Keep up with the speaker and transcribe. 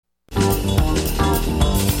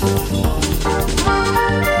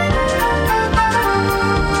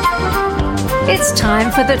It's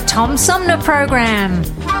time for the Tom Sumner Program.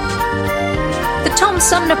 The Tom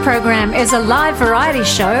Sumner Program is a live variety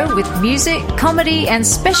show with music, comedy, and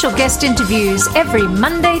special guest interviews every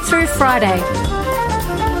Monday through Friday.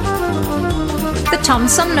 The Tom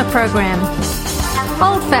Sumner Program.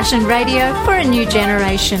 Old-fashioned radio for a new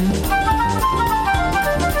generation.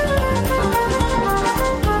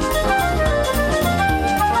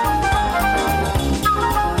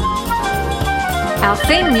 Our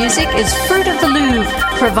theme music is Fruit of the Louvre,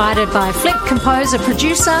 provided by flick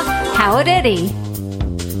composer-producer Howard Eddy.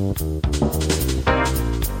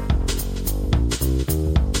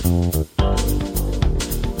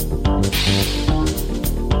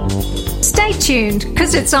 Stay tuned,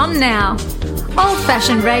 because it's on now.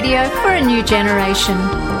 Old-fashioned radio for a new generation.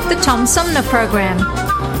 The Tom Sumner Program.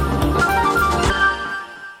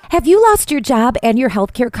 Have you lost your job and your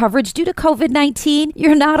healthcare coverage due to COVID-19?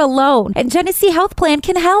 You're not alone, and Genesee Health Plan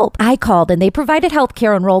can help. I called and they provided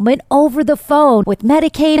healthcare enrollment over the phone with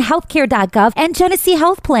Medicaid, healthcare.gov, and Genesee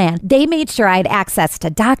Health Plan. They made sure I had access to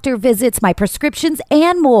doctor visits, my prescriptions,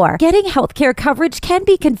 and more. Getting healthcare coverage can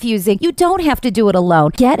be confusing. You don't have to do it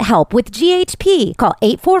alone. Get help with GHP. Call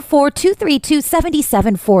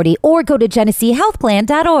 844-232-7740 or go to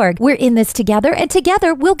GeneseeHealthPlan.org. We're in this together, and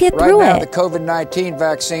together we'll get through Right now, it. the COVID-19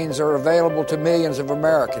 vaccines are available to millions of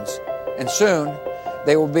Americans, and soon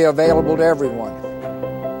they will be available to everyone.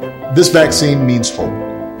 This vaccine means hope.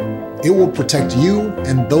 It will protect you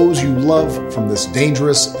and those you love from this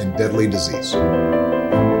dangerous and deadly disease. I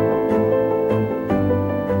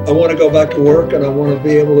want to go back to work, and I want to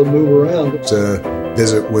be able to move around. To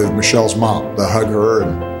visit with Michelle's mom, to hug her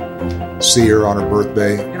and see her on her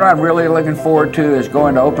birthday. You know what I'm really looking forward to is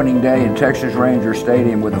going to opening day in Texas Ranger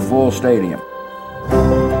Stadium with a full stadium.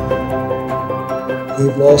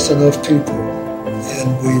 We've lost enough people,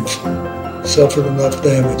 and we've suffered enough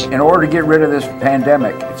damage. In order to get rid of this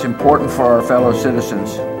pandemic, it's important for our fellow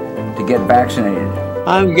citizens to get vaccinated.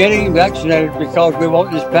 I'm getting vaccinated because we want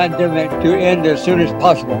this pandemic to end as soon as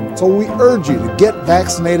possible. So we urge you to get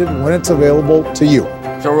vaccinated when it's available to you.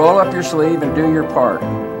 So roll up your sleeve and do your part.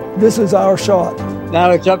 This is our shot. Now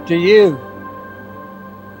it's up to you.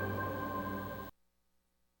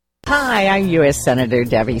 Hi, I'm U.S. Senator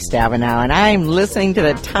Debbie Stabenow, and I'm listening to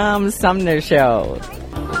the Tom Sumner Show.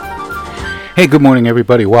 Hey, good morning,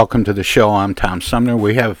 everybody. Welcome to the show. I'm Tom Sumner.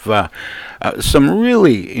 We have some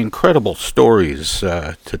really incredible stories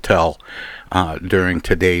to tell during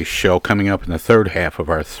today's show. Coming up in the third half of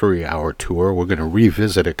our 3-hour tour, we're going to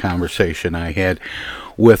revisit a conversation I had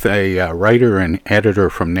with a writer and editor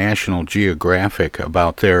from National Geographic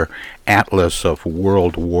about their Atlas of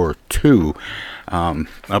World War II.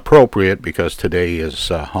 Appropriate because today is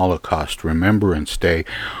Holocaust Remembrance Day.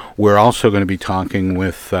 We're also going to be talking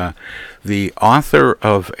with the author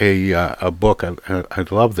of a book. I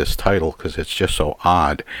love this title because it's just so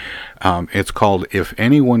odd. It's called If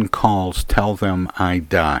Anyone Calls, Tell Them I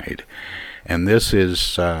Died. And this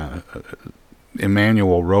is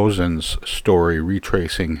Emanuel Rosen's story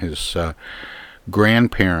retracing his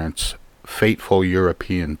grandparents' fateful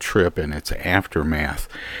European trip and its aftermath.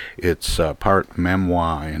 It's part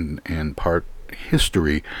memoir and part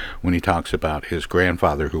history when he talks about his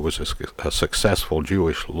grandfather, who was a successful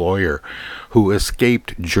Jewish lawyer who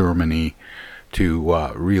escaped Germany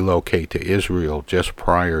to relocate to Israel just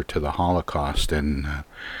prior to the Holocaust. And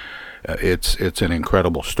it's an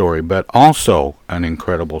incredible story. But also an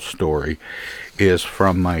incredible story is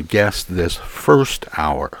from my guest this first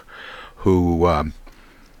hour, who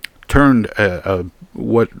turned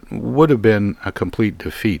what would have been a complete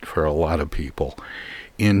defeat for a lot of people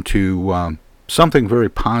into something very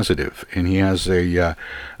positive. And he has a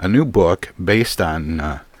new book based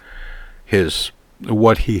on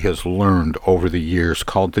what he has learned over the years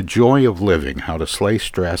called The Joy of Living, How to Slay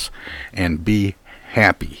Stress and Be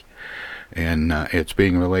Happy. And it's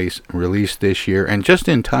being released this year, and just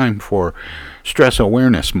in time for Stress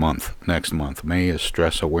Awareness Month next month. May is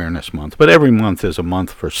Stress Awareness Month, but every month is a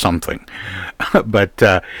month for something. But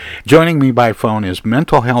joining me by phone is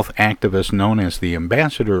mental health activist known as the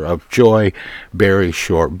Ambassador of Joy, Barry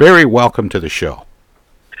Shore. Barry, welcome to the show.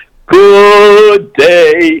 Good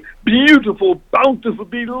day, beautiful, bountiful,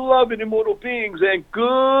 beloved immortal beings, and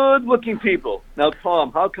good-looking people. Now,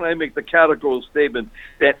 Tom, how can I make the categorical statement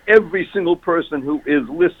that every single person who is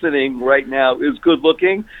listening right now is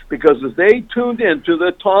good-looking? Because as they tuned in to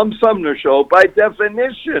the Tom Sumner Show, by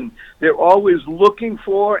definition, they're always looking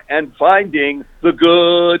for and finding the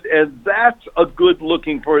good, and that's a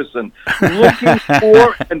good-looking person. Looking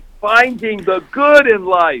for and finding the good in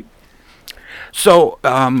life. So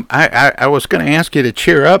I was going to ask you to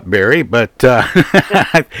cheer up, Barry, but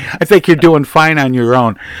I think you're doing fine on your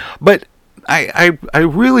own. But I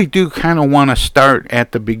really do kind of want to start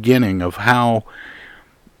at the beginning of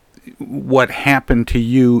what happened to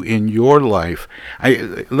you in your life.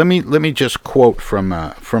 Let me just quote from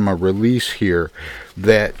a release here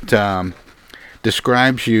that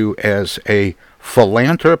describes you as a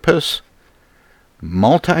philanthropist,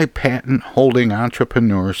 multi-patent holding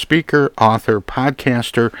entrepreneur, speaker, author,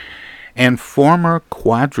 podcaster, and former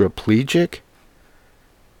quadriplegic.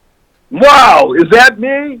 Wow, is that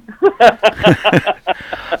me?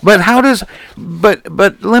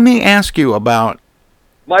 But let me ask you about.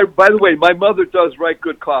 By the way, my mother does write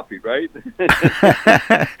good copy, right?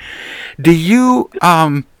 Do you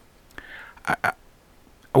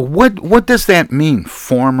what does that mean,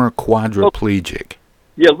 former quadriplegic?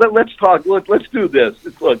 Yeah, let's talk. Let's do this.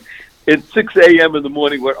 Look, it's 6 a.m. in the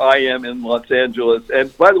morning where I am in Los Angeles.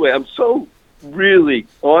 And by the way, I'm so really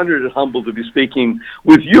honored and humbled to be speaking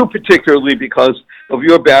with you, particularly because of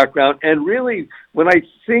your background. And really, when I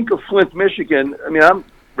think of Flint, Michigan, I mean, I'm a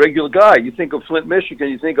regular guy. You think of Flint, Michigan,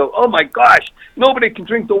 you think of, oh my gosh, nobody can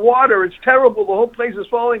drink the water. It's terrible. The whole place is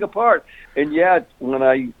falling apart. And yet, when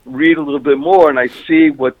I read a little bit more and I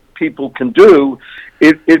see what people can do,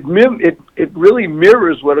 it really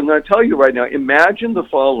mirrors what I'm going to tell you right now. Imagine the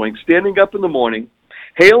following: standing up in the morning,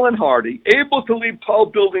 hale and hearty, able to leap tall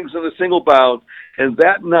buildings in a single bound, and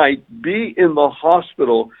that night be in the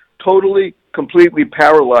hospital totally, completely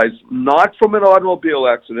paralyzed, not from an automobile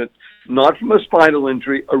accident, not from a spinal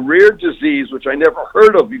injury, a rare disease which I never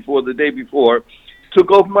heard of before the day before, took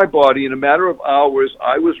over my body. In a matter of hours,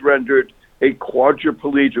 I was rendered a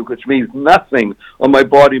quadriplegic, which means nothing on my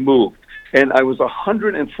body moved. And I was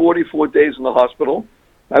 144 days in the hospital.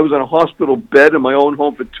 I was in a hospital bed in my own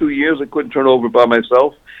home for 2 years. I couldn't turn over by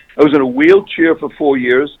myself. I was in a wheelchair for 4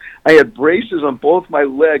 years. I had braces on both my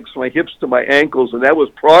legs, from my hips to my ankles, and that was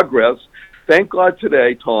progress. Thank God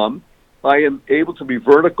today, Tom, I am able to be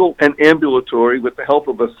vertical and ambulatory with the help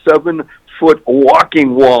of a 7-foot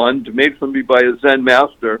walking wand made for me by a Zen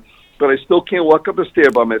master. But I still can't walk up a stair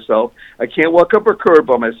by myself. I can't walk up a curb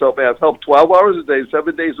by myself. I have help 12 hours a day,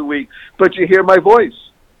 7 days a week. But you hear my voice.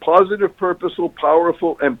 Positive, purposeful,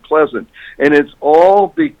 powerful, and pleasant. And it's all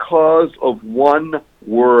because of one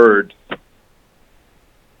word.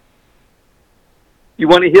 You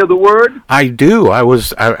want to hear the word? I do. I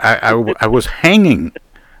was hanging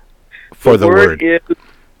for the word. The word is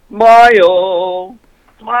smile.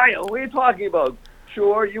 Smile. What are you talking about?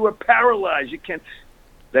 Sure, you were paralyzed. You can't.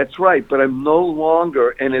 That's right, but I'm no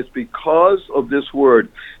longer, and it's because of this word.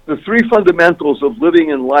 The three fundamentals of living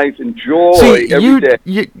in life and joy every day.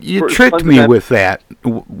 You tricked me with that,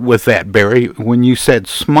 Barry, when you said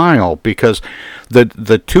smile, because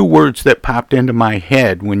the two words that popped into my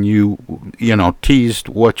head when you teased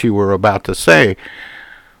what you were about to say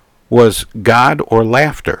was God or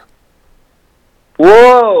laughter.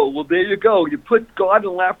 Whoa, well, there you go. You put God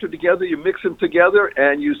and laughter together, you mix them together,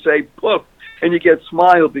 and you say, poof. And you get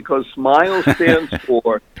SMILE, because SMILE stands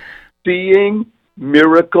for seeing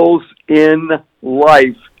miracles in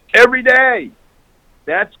life every day.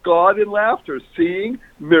 That's God and laughter, seeing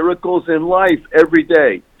miracles in life every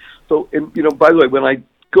day. So, by the way, when I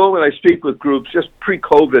go and I speak with groups, just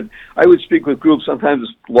pre-COVID, I would speak with groups sometimes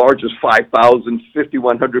as large as 5,000,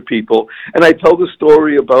 5,100 people, and I tell the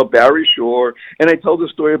story about Barry Shore, and I tell the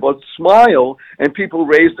story about SMILE, and people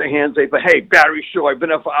raise their hands, they say, hey, Barry Shore, I've been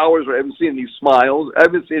up for hours, I haven't seen any smiles, I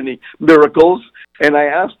haven't seen any miracles, and I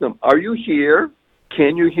ask them, are you here?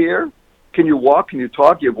 Can you hear? Can you walk? Can you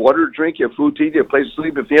talk? You have water to drink? You have food to eat? You have a place to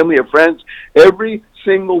sleep? You have family? You have friends? Every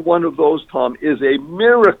single one of those, Tom, is a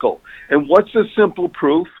miracle. And what's the simple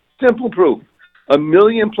proof? Simple proof. 1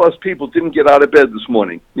 million plus people didn't get out of bed this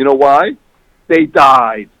morning. You know why? They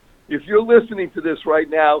died. If you're listening to this right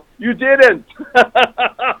now, you didn't.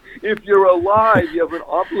 If you're alive, you have an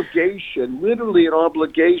obligation, literally an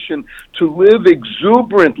obligation, to live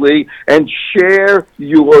exuberantly and share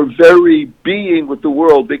your very being with the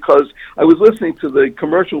world. Because I was listening to the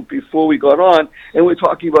commercial before we got on, and we're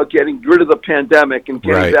talking about getting rid of the pandemic and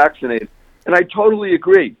getting vaccinated. And I totally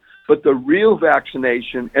agree. But the real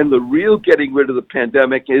vaccination and the real getting rid of the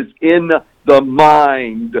pandemic is in the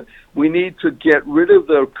mind. We need to get rid of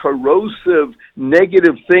the corrosive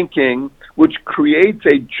negative thinking, which creates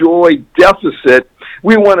a joy deficit.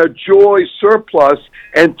 We want a joy surplus,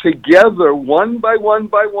 and together, one by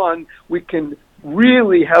one, we can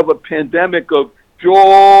really have a pandemic of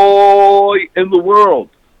joy in the world.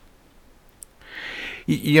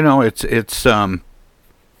 It's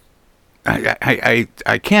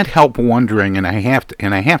I can't help wondering, and I have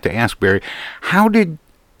to ask Barry, how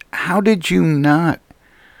did you not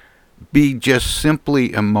be just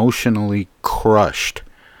simply emotionally crushed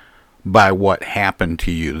by what happened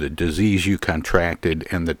to you, the disease you contracted,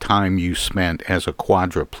 and the time you spent as a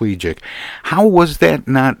quadriplegic? How was that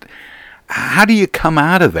not? How do you come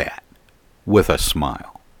out of that with a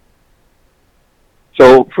smile?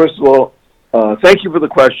 So, first of all, thank you for the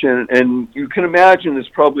question, and you can imagine it's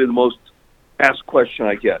probably the most asked question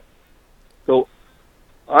I get. So,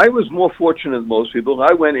 I was more fortunate than most people.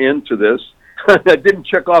 I went into this. I didn't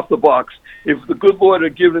check off the box. If the good Lord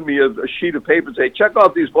had given me a sheet of paper and say, check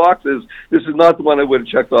off these boxes, this is not the one I would have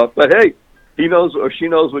checked off. But hey, he knows or she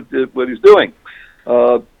knows what he's doing.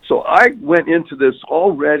 So I went into this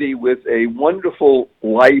already with a wonderful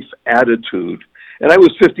life attitude. And I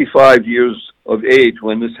was 55 years of age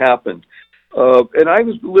when this happened. And I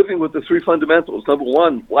was living with the three fundamentals. Number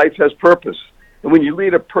one, life has purpose. And when you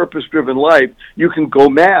lead a purpose-driven life, you can go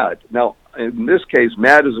mad. Now, in this case,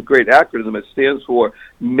 MAD is a great acronym. It stands for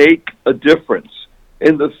Make a Difference.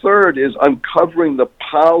 And the third is uncovering the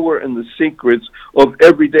power and the secrets of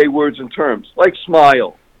everyday words and terms, like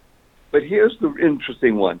smile. But here's the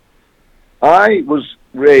interesting one. I was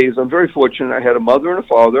raised, I'm very fortunate, I had a mother and a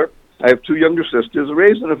father. I have two younger sisters,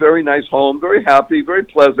 raised in a very nice home, very happy, very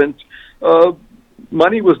pleasant.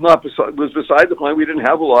 Money was beside the point. We didn't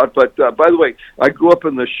have a lot. But by the way, I grew up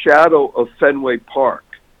in the shadow of Fenway Park.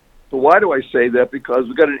 So why do I say that? Because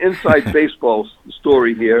we've got an inside baseball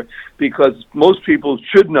story here, because most people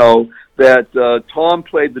should know that Tom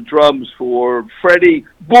played the drums for Freddie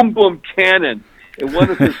Boom Boom Cannon. And one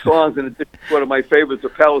of his songs, and it's one of my favorites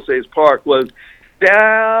of Palisades Park, was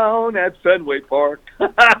Down at Fenway Park.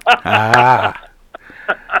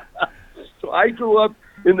 So I grew up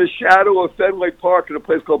in the shadow of Fenway Park in a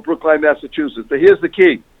place called Brookline, Massachusetts. So here's the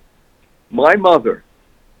key. My mother,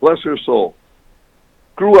 bless her soul,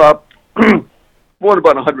 grew up, born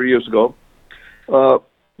about 100 years ago,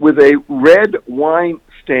 with a red wine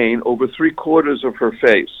stain over 3/4 of her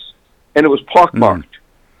face, and it was pockmarked.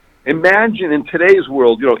 Imagine in today's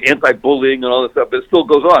world, anti-bullying and all that stuff, but it still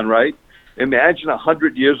goes on, right? Imagine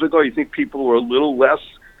 100 years ago, you think people were a little less,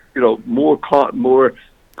 more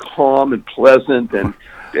calm and pleasant and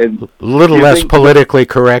a little less politically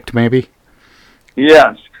correct, maybe?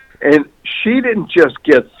 Yes. And she didn't just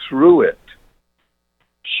get through it.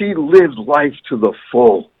 She lived life to the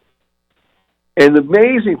full. And the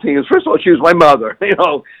amazing thing is, first of all, she was my mother.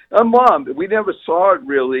 A mom. We never saw it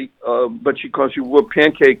really, but because she wore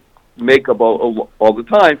pancake makeup all the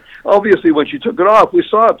time. Obviously, when she took it off, we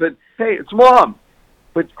saw it. But hey, it's Mom.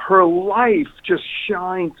 But her life just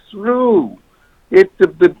shined through.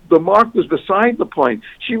 The mark was beside the point.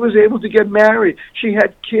 She was able to get married. She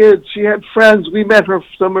had kids. She had friends. We met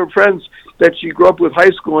some of her friends that she grew up with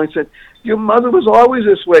high school, and said, your mother was always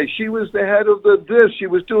this way. She was the head of this. She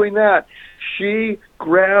was doing that. She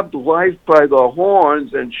grabbed life by the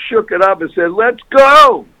horns and shook it up and said, let's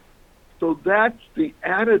go. So that's the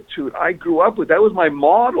attitude I grew up with. That was my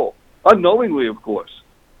model, unknowingly, of course.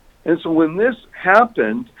 And so when this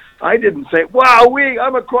happened, I didn't say, wow-wee,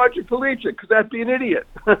 I'm a quadriplegic, because that'd be an idiot,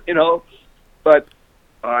 But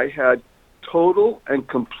I had total and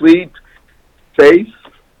complete faith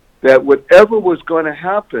that whatever was going to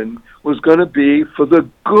happen was going to be for the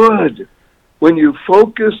good. When you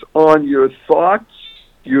focus on your thoughts,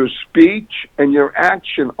 your speech, and your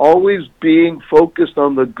action always being focused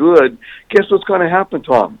on the good, guess what's going to happen,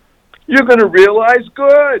 Tom? You're going to realize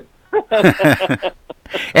good.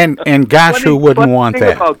 And gosh, who wouldn't want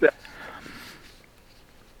that?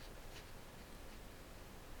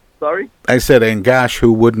 Sorry? I said, and gosh,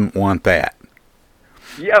 who wouldn't want that?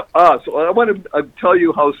 Yeah, so I want to tell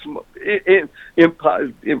you how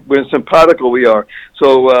simpatico we are.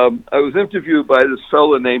 So I was interviewed by this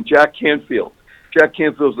fellow named Jack Canfield. Jack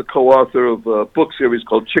Canfield is the co-author of a book series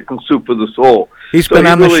called Chicken Soup for the Soul. He's been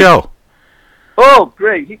on the show. Oh,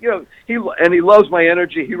 great. He loves my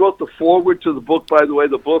energy. He wrote the foreword to the book, by the way,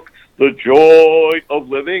 the book, The Joy of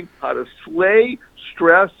Living, How to Slay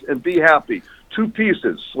Stress and Be Happy. 2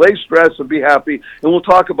 pieces, slay stress and be happy. And we'll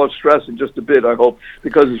talk about stress in just a bit, I hope,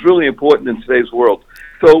 because it's really important in today's world.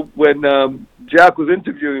 So when Jack was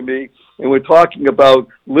interviewing me and we're talking about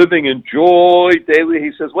living in joy daily,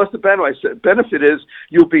 he says, what's the benefit? I said, benefit is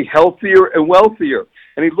you'll be healthier and wealthier.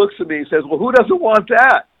 And he looks at me and says, well, who doesn't want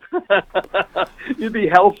that? You'll be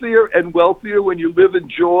healthier and wealthier when you live in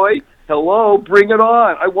joy. Hello, bring it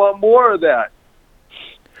on. I want more of that.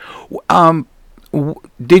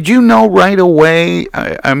 Did you know right away?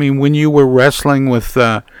 I mean, when you were wrestling with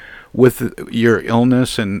with your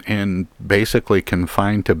illness and basically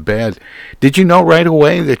confined to bed, did you know right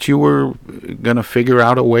away that you were going to figure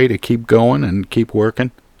out a way to keep going and keep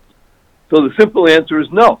working? So the simple answer is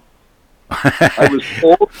no. I was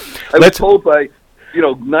told by,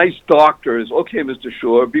 nice doctors, okay, Mr.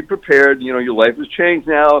 Shore, be prepared. Your life has changed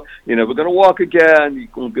now. You're never going to walk again. You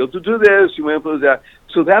won't be able to do this. You won't be able to do that.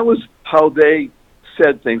 So that was how they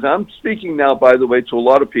said things. I'm speaking now, by the way, to a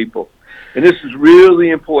lot of people. And this is really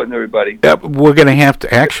important, everybody. Yeah, we're going to have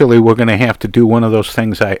to do one of those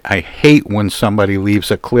things. I hate when somebody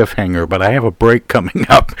leaves a cliffhanger, but I have a break coming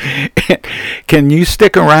up. Can you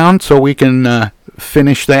stick around so we can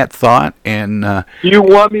finish that thought? And you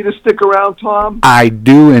want me to stick around, Tom? I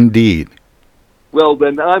do indeed. Well,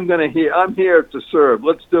 then I'm here to serve.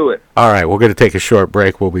 Let's do it. All right, we're going to take a short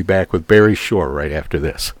break. We'll be back with Barry Shore right after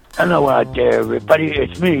this. Hello out there, everybody.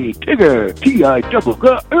 It's me, Tigger.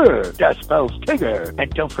 T-I-G-G-R. That spells Tigger.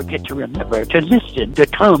 And don't forget to remember to listen to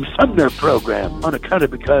Tom Sumner program on account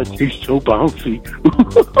of because he's so bouncy.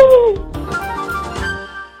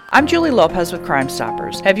 I'm Julie Lopez with Crime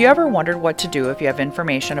Stoppers. Have you ever wondered what to do if you have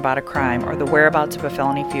information about a crime or the whereabouts of a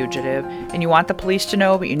felony fugitive and you want the police to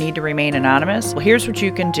know but you need to remain anonymous? Well, here's what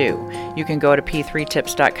you can do. You can go to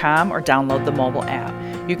p3tips.com or download the mobile app.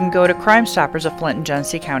 You can go to Crime Stoppers of Flint and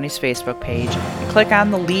Genesee County's Facebook page and click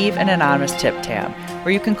on the Leave an Anonymous Tip tab,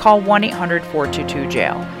 where you can call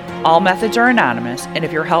 1-800-422-JAIL. All methods are anonymous, and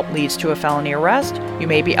if your help leads to a felony arrest, you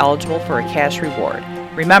may be eligible for a cash reward.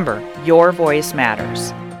 Remember, your voice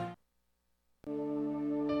matters.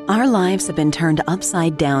 Our lives have been turned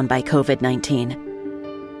upside down by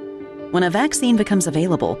COVID-19. When a vaccine becomes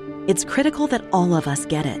available, it's critical that all of us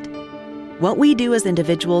get it. What we do as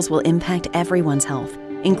individuals will impact everyone's health,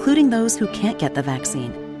 including those who can't get the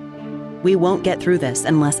vaccine. We won't get through this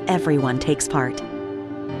unless everyone takes part.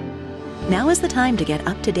 Now is the time to get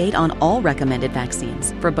up to date on all recommended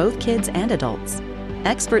vaccines for both kids and adults.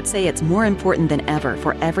 Experts say it's more important than ever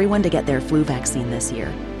for everyone to get their flu vaccine this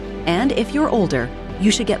year. And if you're older,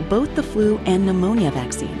 you should get both the flu and pneumonia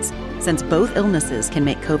vaccines, since both illnesses can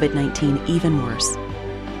make COVID-19 even worse.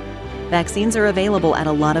 Vaccines are available at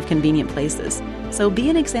a lot of convenient places, so be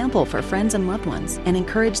an example for friends and loved ones and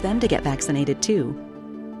encourage them to get vaccinated too.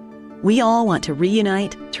 We all want to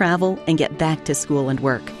reunite, travel, and get back to school and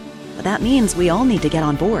work. But that means we all need to get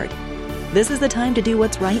on board. This is the time to do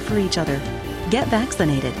what's right for each other. Get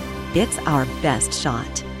vaccinated. It's our best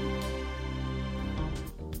shot.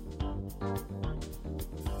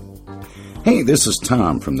 Hey, this is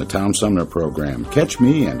Tom from the Tom Sumner Program. Catch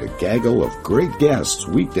me and a gaggle of great guests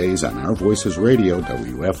weekdays on Our Voices Radio,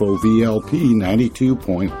 WFOVLP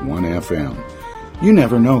 92.1 FM. You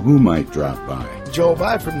never know who might drop by. Joe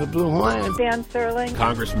Vai from the Blue Hawaiian. Dan Sterling.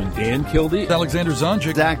 Congressman Dan Kildee. Alexander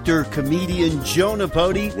Zonjic. Actor, comedian Joe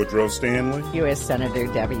Napodi. Woodrow Stanley. U.S. Senator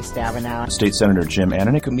Debbie Stabenow. State Senator Jim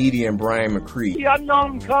Ananich. Comedian Brian McCree. The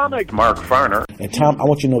unknown comic. Mark Farner. And Tom, I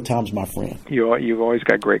want you to know Tom's my friend. You've always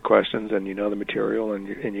got great questions, and you know the material, and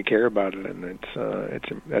you care about it, and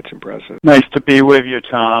that's impressive. Nice to be with you,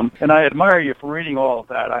 Tom. And I admire you for reading all of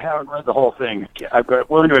that. I haven't read the whole thing. I'm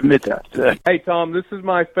willing to admit that. Hey, Tom, this is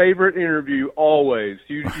my favorite interview always.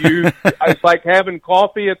 It's like having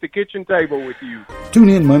coffee at the kitchen table with you. Tune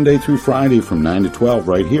in Monday through Friday from 9 to 12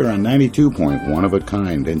 right here on 92.1 of a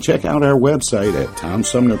kind, and check out our website at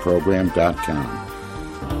TomSumnerProgram.com.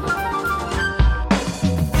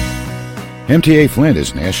 MTA Flint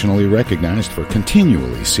is nationally recognized for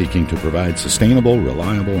continually seeking to provide sustainable,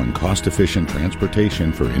 reliable, and cost-efficient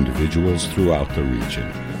transportation for individuals throughout the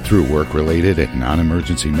region. Through work-related and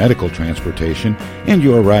non-emergency medical transportation and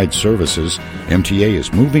Your Ride services, MTA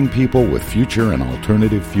is moving people with future and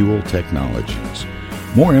alternative fuel technologies.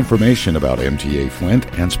 More information about MTA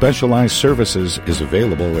Flint and specialized services is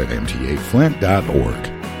available at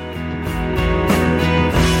mtaflint.org.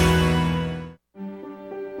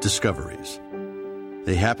 Discoveries.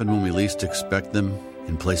 They happen when we least expect them,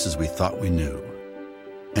 in places we thought we knew.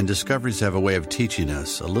 And discoveries have a way of teaching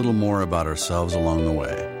us a little more about ourselves along the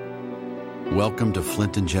way. Welcome to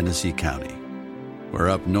Flint and Genesee County, where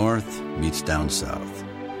up north meets down south.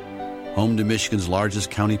 Home to Michigan's largest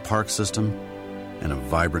county park system and a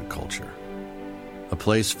vibrant culture. A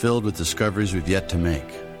place filled with discoveries we've yet to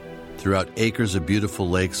make, throughout acres of beautiful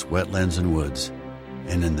lakes, wetlands, and woods,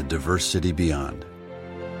 and in the diverse city beyond.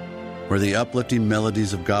 Where the uplifting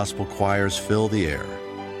melodies of gospel choirs fill the air,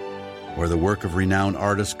 where the work of renowned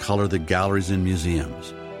artists color the galleries and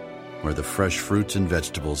museums, where the fresh fruits and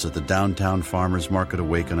vegetables at the downtown farmers market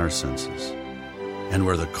awaken our senses, and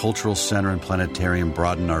where the cultural center and planetarium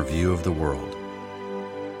broaden our view of the world.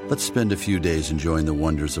 Let's spend a few days enjoying the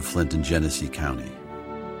wonders of Flint and Genesee County,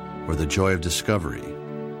 where the joy of discovery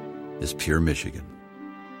is pure Michigan.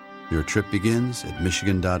 Your trip begins at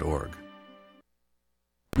Michigan.org.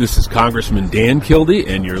 This is Congressman Dan Kildee,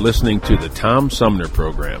 and you're listening to the Tom Sumner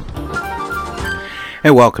Program.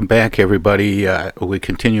 Hey, welcome back, everybody. We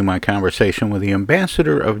continue my conversation with the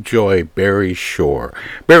Ambassador of Joy, Barry Shore.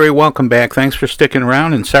 Barry, welcome back. Thanks for sticking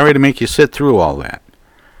around, and sorry to make you sit through all that.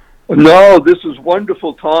 No, this is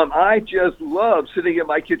wonderful, Tom. I just love sitting at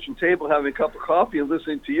my kitchen table, having a cup of coffee, and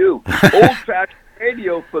listening to you. Old-fashioned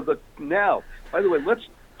radio for the now. By the way, let's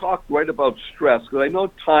talk right about stress, because I know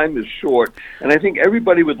time is short, and I think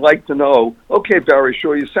everybody would like to know, okay, Barry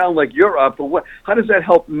Shore, you sound like you're up, but how does that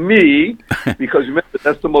help me? Because remember,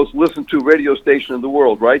 that's the most listened to radio station in the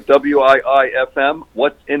world, right? WIIFM,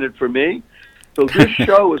 what's in it for me? So this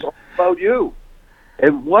show is all about you.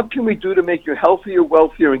 And what can we do to make you healthier,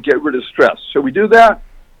 wealthier, and get rid of stress? Shall we do that?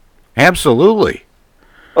 Absolutely.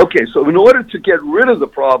 Okay, so in order to get rid of the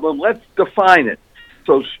problem, let's define it.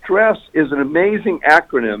 So stress is an amazing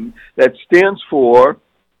acronym that stands for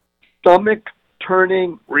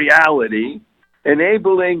stomach-turning reality,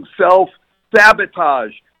 enabling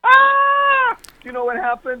self-sabotage. You know what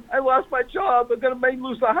happened? I lost my job. I'm going to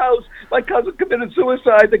lose the house. My cousin committed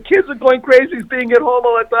suicide. The kids are going crazy. He's being at home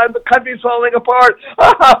all the time. The country's falling apart.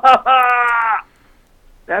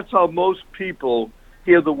 That's how most people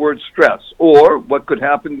hear the word stress, or what could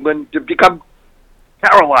happen when you become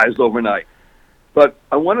paralyzed overnight. But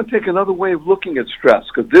I want to take another way of looking at stress,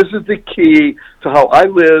 because this is the key to how I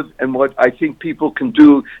live and what I think people can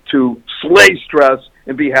do to slay stress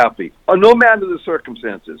and be happy, no matter the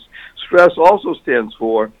circumstances. Stress also stands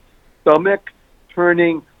for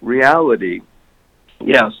stomach-turning reality.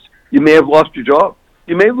 Yes, you may have lost your job.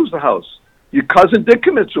 You may lose the house. Your cousin did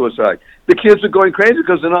commit suicide. The kids are going crazy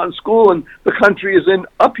because they're not in school and the country is in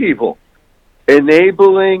upheaval.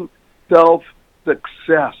 Enabling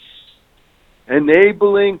self-success.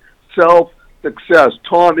 Enabling self-success.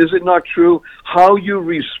 Tom, is it not true? How you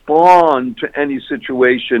respond to any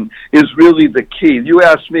situation is really the key. You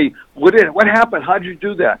asked me, what happened? How did you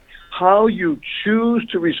do that? How you choose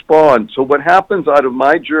to respond. So what happens out of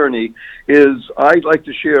my journey is I'd like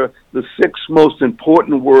to share the 6 most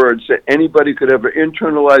important words that anybody could ever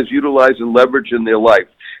internalize, utilize, and leverage in their life.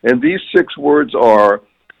 And these 6 words are: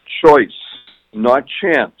 choice, not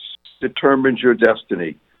chance, determines your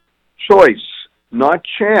destiny. Choice, not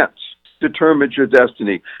chance, determines your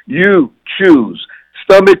destiny. You choose.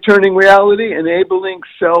 Stomach-turning reality, enabling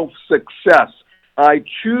self-success. I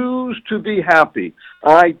choose to be happy.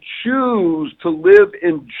 I choose to live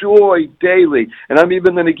in joy daily. And I'm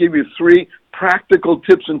even going to give you 3 practical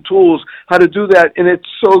tips and tools how to do that. And it's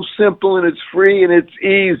so simple, and it's free, and it's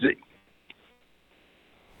easy.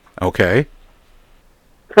 Okay.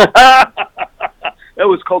 That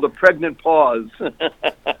was called a pregnant pause.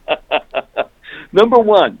 Number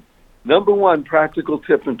one practical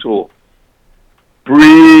tip and tool.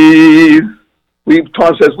 Breathe.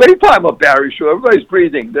 Tom says, what are you talking about, Barry Shore? Everybody's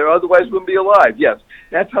breathing. They otherwise wouldn't be alive. Yes,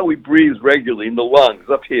 that's how we breathe regularly in the lungs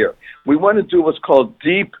up here. We want to do what's called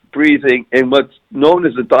deep breathing and what's known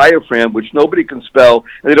as a diaphragm, which nobody can spell,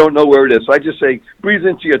 and they don't know where it is. So I just say, breathe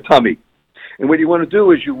into your tummy. And what you want to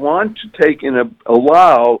do is you want to take and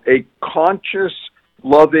allow a conscious,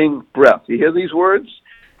 loving breath. You hear these words?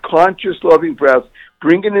 Conscious, loving breath.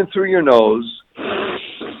 Bring it in through your nose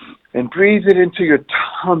and breathe it into your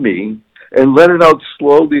tummy and let it out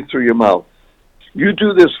slowly through your mouth. You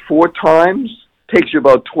do this 4 times, takes you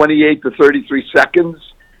about 28 to 33 seconds.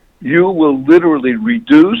 You will literally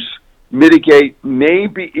reduce, mitigate,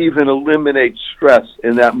 maybe even eliminate stress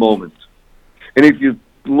in that moment. And if you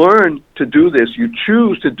learn to do this, you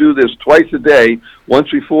choose to do this twice a day, once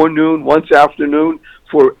before noon, once afternoon,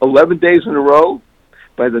 for 11 days in a row,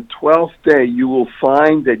 by the 12th day, you will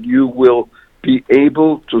find that you will be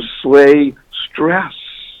able to slay stress.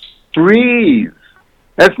 Breathe.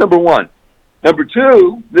 That's number 1. Number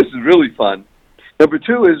 2, this is really fun. Number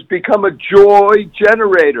 2 is become a joy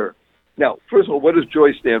generator. Now, first of all, what does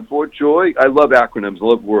joy stand for? Joy, I love acronyms, I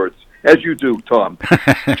love words, as you do, Tom.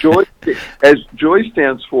 Joy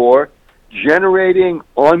stands for generating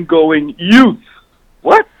ongoing youth.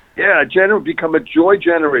 What? Yeah, become a joy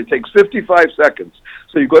generator. It takes 55 seconds.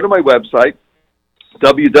 So you go to my website,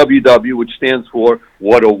 www, which stands for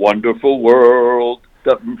What a Wonderful World.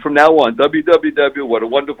 From now on,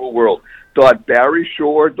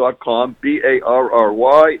 www.whatawonderfulworld.barryshore.com,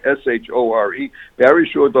 BARRYSHORE,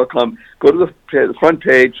 barryshore.com. Go to the front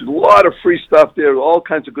page. There's a lot of free stuff there, all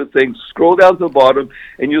kinds of good things. Scroll down to the bottom,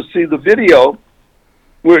 and you'll see the video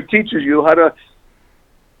where it teaches you how to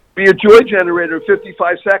be a joy generator in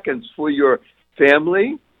 55 seconds for your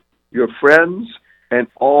family, your friends, and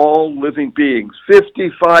all living beings.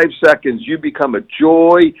 55 seconds, you become a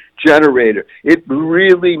joy generator. It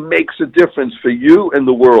really makes a difference for you and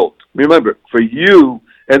the world. Remember, for you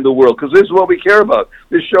and the world, because this is what we care about.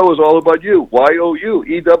 This show is all about you.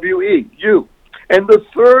 Y-O-U-E-W-E, you. And the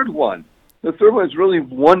third one is really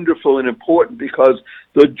wonderful and important because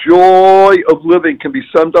the joy of living can be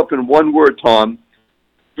summed up in one word, Tom: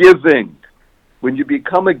 giving. When you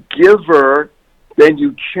become a giver, then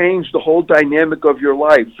you change the whole dynamic of your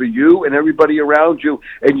life for you and everybody around you,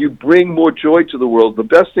 and you bring more joy to the world. The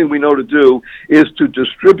best thing we know to do is to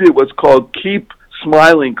distribute what's called Keep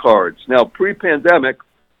Smiling cards. Now, pre-pandemic,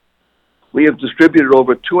 we have distributed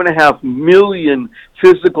over 2.5 million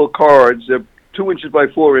physical cards. They're 2 inches by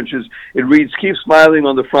 4 inches. It reads, "Keep smiling"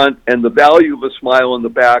 on the front and the value of a smile on the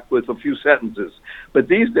back with a few sentences. But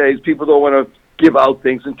these days, people don't want to give out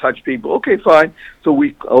things and touch people. Okay, fine. So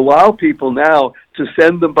we allow people now to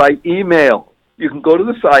send them by email. You can go to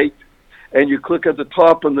the site and you click at the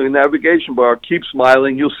top on the navigation bar, Keep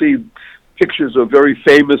Smiling. You'll see pictures of very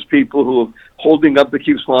famous people who are holding up the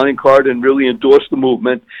Keep Smiling card and really endorse the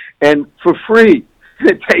movement. And for free,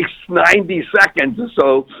 it takes 90 seconds or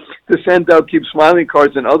so to send out Keep Smiling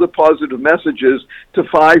cards and other positive messages to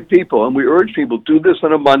 5 people. And we urge people, do this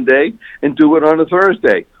on a Monday and do it on a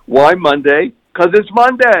Thursday. Why Monday? Because it's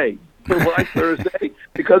Monday. Why Thursday?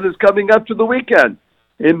 Because it's coming up to the weekend.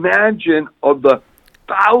 Imagine of the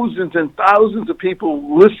thousands and thousands of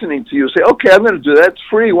people listening to you say, okay, I'm going to do that. It's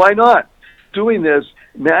free. Why not? Doing this,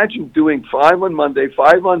 imagine doing 5 on Monday,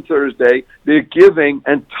 5 on Thursday. They're giving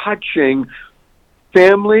and touching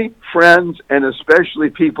family, friends, and especially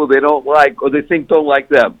people they don't like or they think don't like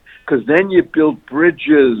them. Because then you build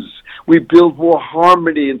bridges. We build more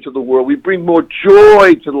harmony into the world. We bring more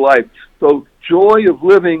joy to the life. So joy of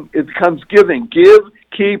living, it becomes giving. Give,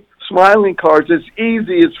 keep, smiling cards. It's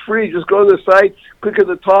easy. It's free. Just go to the site, click at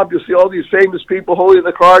the top. You'll see all these famous people holding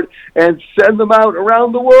the card and send them out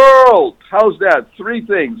around the world. How's that? 3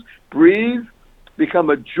 things. Breathe, become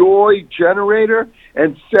a joy generator,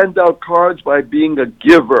 and send out cards by being a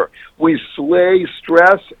giver. We slay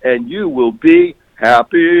stress, and you will be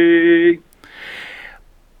happy.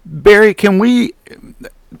 Barry, can we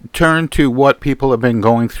turn to what people have been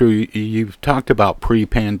going through? You've talked about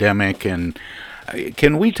pre-pandemic, and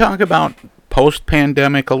can we talk about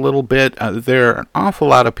post-pandemic a little bit? There are an awful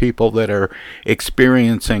lot of people that are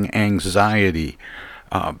experiencing anxiety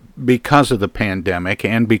because of the pandemic,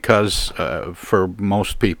 and because for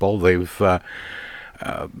most people they've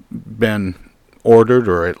been ordered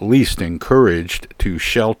or at least encouraged to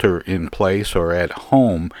shelter in place or at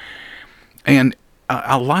home. And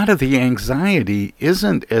a lot of the anxiety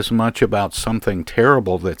isn't as much about something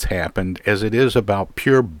terrible that's happened as it is about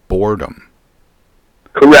pure boredom.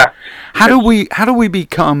 Correct. How do we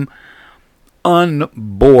become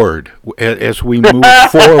unbored as we move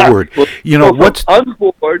forward? Well, you know, what's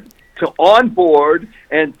unbored to onboard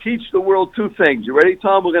and teach the world 2 things. You ready,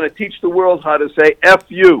 Tom? We're going to teach the world how to say F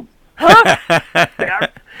you. Huh?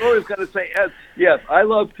 Always going to say S. Yes, I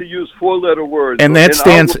love to use 4-letter words. And that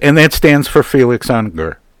stands for Felix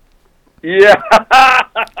Unger. Yeah.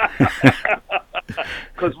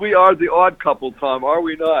 Because we are the odd couple, Tom, are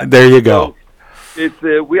we not? There you go. So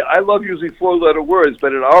I love using 4-letter words,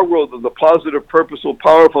 but in our world of the positive, purposeful,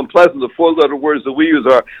 powerful, and pleasant, the 4-letter words that we use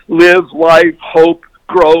are live, life, hope,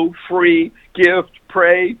 grow, free, gift,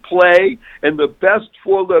 pray, play, and the best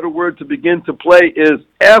 4-letter word to begin to play is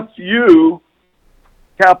F-U,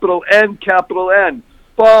 capital N, capital N,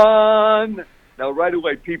 fun. Now, right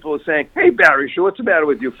away, people are saying, hey, Barry, what's the matter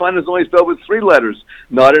with you? Fun is only spelled with 3 letters.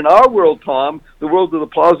 Not in our world, Tom. The world of the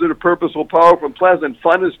positive, purposeful, powerful, and pleasant.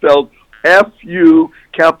 Fun is spelled F-U,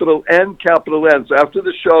 capital N, capital N. So after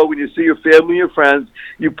the show, when you see your family, your friends,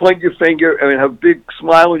 you point your finger and have a big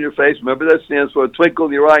smile on your face. Remember that stands for a twinkle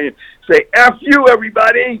in your eye. And say, F-U,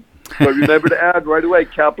 everybody. So remember to add right away,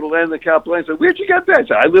 capital N, the capital N. So where'd you get that?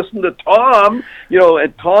 So I listened to Tom,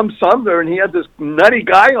 and Tom Sumner, and he had this nutty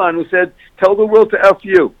guy on who said, tell the world to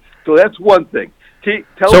F-U. So that's one thing.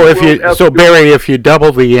 So Barry, if you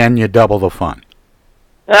double the N, you double the fun.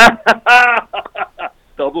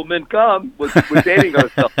 Double men come. We're dating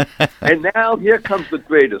ourselves. And now here comes the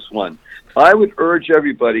greatest one. I would urge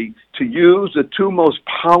everybody to use the 2 most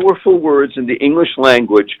powerful words in the English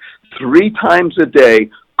language 3 times a day,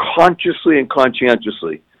 consciously and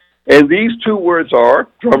conscientiously. And these 2 words are,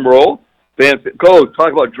 drum roll, fanfare. Go,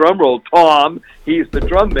 talk about drum roll. Tom, he's the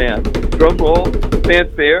drum man. Drum roll,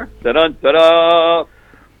 fanfare, da-dun, da-da.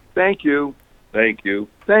 Thank you, thank you,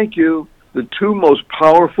 thank you. The 2 most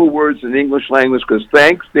powerful words in the English language, because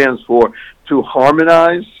thanks stands for to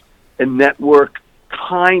harmonize and network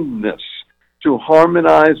kindness. to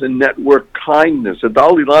harmonize and network kindness. The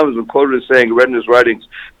Dalai Lama was quoted as saying, read in his writings,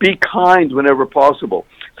 be kind whenever possible.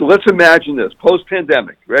 So let's imagine this,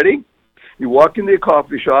 post-pandemic. Ready? You walk into a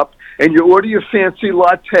coffee shop, and you order your fancy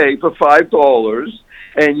latte for $5,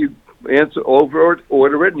 and you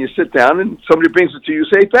order it, and you sit down, and somebody brings it to you, you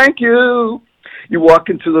say, thank you. You walk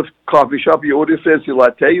into the coffee shop, you order a fancy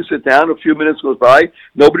latte, you sit down, a few minutes goes by,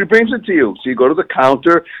 nobody brings it to you. So you go to the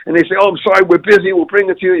counter, and they say, oh, I'm sorry, we're busy, we'll bring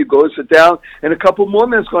it to you. You go and sit down, and a couple more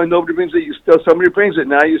minutes go, nobody brings it, somebody brings it.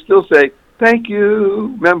 Now you still say, thank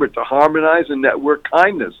you. Remember, to harmonize and network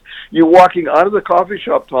kindness. You're walking out of the coffee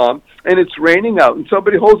shop, Tom, and it's raining out, and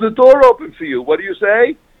somebody holds the door open for you. What do you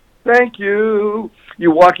say? Thank you.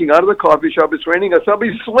 You're walking out of the coffee shop, it's raining out,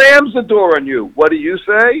 somebody slams the door on you. What do you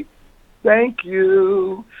say? Thank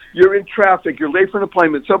you. You're in traffic. You're late for an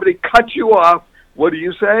appointment. Somebody cuts you off. What do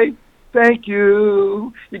you say? Thank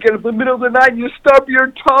you. You get in the middle of the night and you stub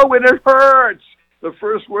your toe and it hurts. The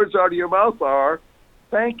first words out of your mouth are,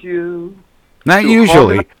 thank you. Not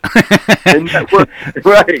usually.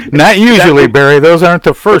 Right. Not usually, Barry. Those aren't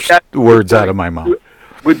the first words out of my mouth.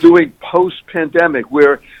 We're doing post-pandemic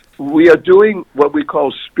where we are doing what we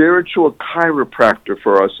call spiritual chiropractor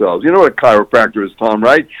for ourselves. You know what a chiropractor is, Tom,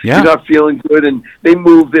 right? Yeah. You're not feeling good, and they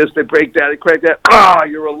move this, they break that, they crack that.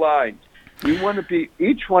 You're aligned. You want to be,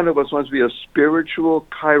 each one of us wants to be a spiritual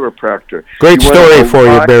chiropractor. Great story for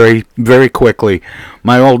you, Barry. Very quickly.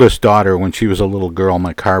 My oldest daughter, when she was a little girl,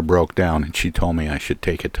 my car broke down, and she told me I should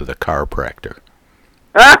take it to the chiropractor.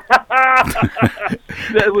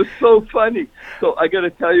 That was so funny. So I got to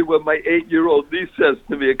tell you what my 8-year-old niece says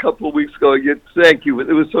to me a couple of weeks ago. Thank you.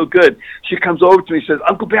 It was so good. She comes over to me and says,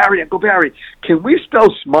 Uncle Barry, can we spell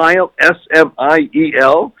smile,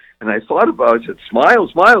 S-M-I-E-L? And I thought about it. I said, smile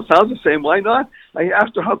sounds the same. Why not? I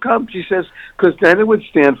asked her, how come? She says, because then it would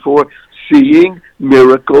stand for seeing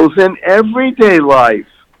miracles in everyday life.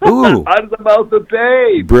 Ooh. Out of the mouth of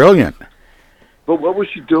babe. Brilliant. But what was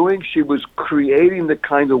she doing? She was creating the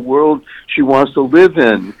kind of world she wants to live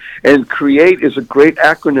in. And CREATE is a great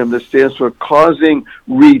acronym that stands for causing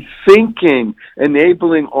rethinking,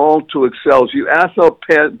 enabling all to excel. So you ask about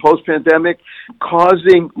post-pandemic,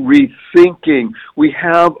 causing rethinking. We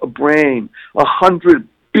have a brain, 100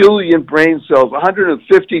 billion brain cells,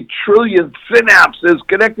 150 trillion synapses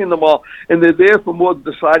connecting them all, and they're there for more than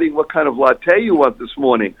deciding what kind of latte you want this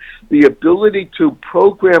morning. The ability to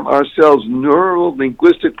program ourselves,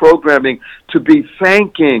 neuro-linguistic programming, to be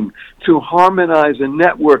thanking, to harmonize and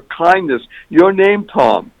network kindness. Your name,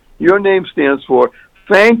 Tom, your name stands for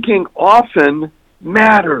thanking often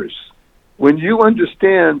matters. When you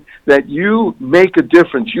understand that you make a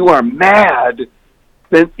difference, you are mad,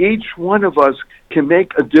 then each one of us can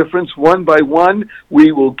make a difference one by one.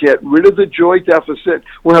 We will get rid of the joy deficit.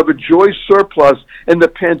 We'll have a joy surplus, and the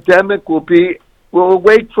pandemic will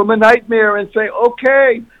awake from a nightmare and say,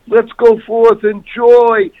 okay, let's go forth,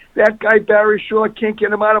 enjoy. That guy, Barry Shaw, I can't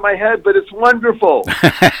get him out of my head, but it's wonderful.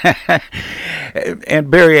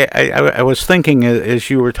 And Barry, I was thinking as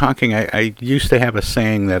you were talking, I used to have a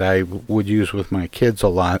saying that I would use with my kids a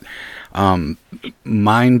lot,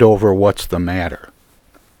 mind over what's the matter.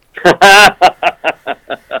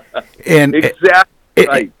 And exactly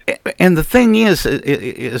right. And the thing is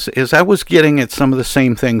I was getting at some of the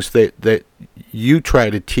same things that you try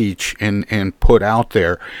to teach and put out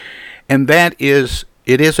there, and that is,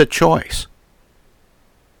 it is a choice.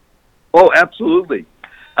 Oh, absolutely.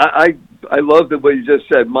 I love the way you just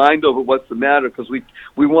said, mind over what's the matter, because we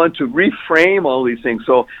want to reframe all these things.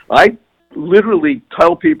 So I literally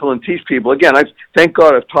tell people and teach people. Again, thank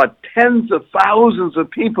God I've taught tens of thousands of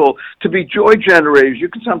people to be joy generators. You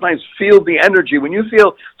can sometimes feel the energy. When you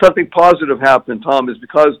feel something positive happen, Tom, is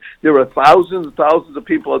because there are thousands and thousands of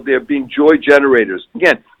people out there being joy generators.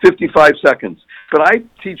 Again, 55 seconds. But I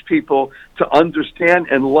teach people to understand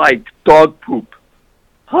and like dog poop.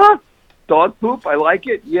 Huh? Dog poop? I like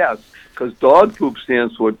it? Yes. Because dog poop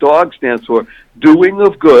stands for doing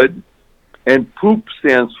of good, and poop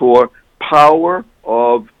stands for power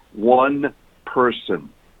of one person.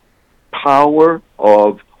 Power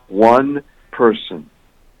of one person.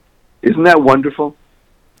 Isn't that wonderful?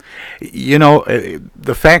 You know,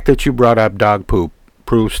 the fact that you brought up dog poop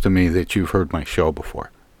proves to me that you've heard my show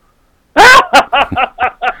before.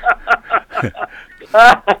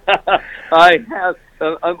 I have.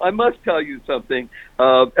 I must tell you something.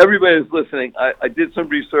 Everybody who's listening, I did some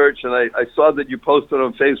research, and I saw that you posted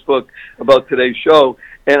on Facebook about today's show,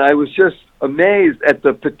 and I was just amazed at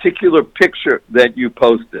the particular picture that you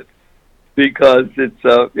posted, because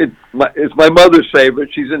it's my mother's favorite.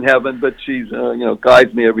 She's in heaven, but she's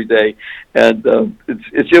guides me every day, and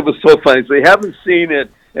it was so funny. So if you haven't seen it,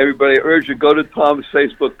 everybody, I urge you, go to Tom's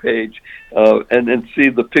Facebook page and then see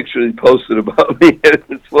the picture he posted about me.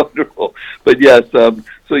 It's wonderful. But yes,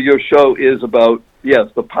 so your show is about, yes,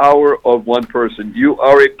 the power of one person. You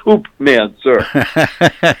are a poop man, sir.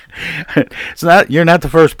 You're not the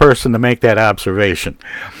first person to make that observation.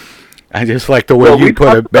 I just like the way you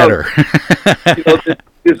put it better.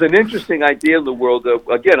 There's an interesting idea in the world.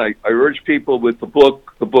 Again, I urge people with the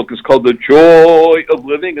book. The book is called The Joy of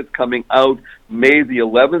Living. It's coming out May the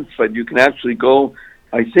 11th, but you can actually go,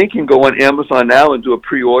 I think you can go on Amazon now and do a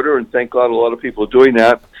pre-order, and thank God a lot of people are doing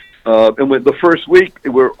that. And with the first week,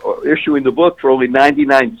 we're issuing the book for only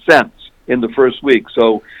 99 cents in the first week.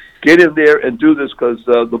 So get in there and do this, because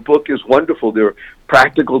the book is wonderful. There are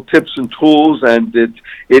practical tips and tools, and it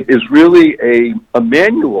is really a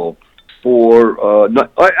manual for,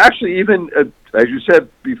 actually even, as you said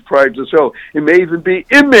prior to the show, it may even be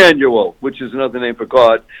Emmanuel, which is another name for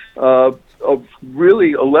God, of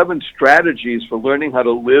really 11 strategies for learning how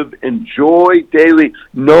to live in joy daily,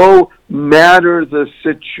 no matter the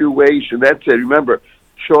situation. That's it. Remember,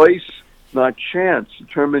 choice, not chance,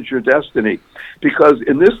 determines your destiny. Because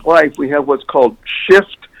in this life, we have what's called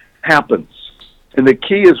shift happens. And the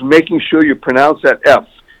key is making sure you pronounce that F.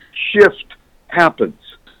 Shift happens.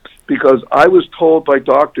 Because I was told by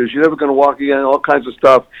doctors, you're never going to walk again, all kinds of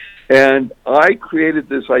stuff. And I created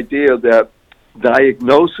this idea that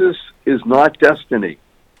diagnosis is not destiny.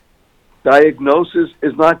 Diagnosis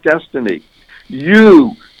is not destiny.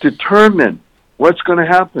 You determine what's going to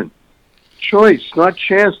happen. Choice, not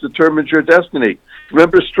chance, determines your destiny.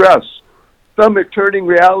 Remember stress. Stomach turning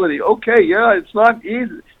reality. Okay, yeah, it's not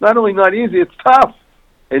easy. Not only not easy, it's tough.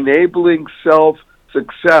 Enabling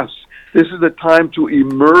self-success. This is the time to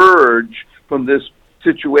emerge from this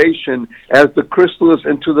situation as the chrysalis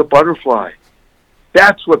into the butterfly.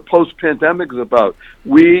 That's what post-pandemic is about.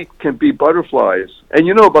 We can be butterflies. And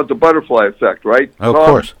you know about the butterfly effect, right? Of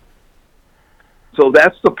course. So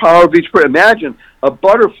that's the power of each person. Imagine a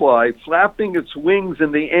butterfly flapping its wings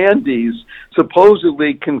in the Andes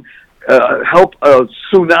supposedly can help a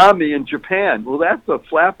tsunami in Japan. Well, that's the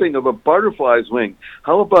flapping of a butterfly's wing.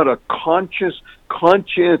 How about a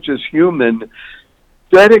conscientious human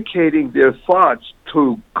dedicating their thoughts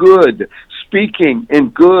to good, speaking in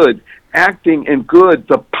good, acting in good?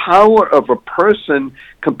 The power of a person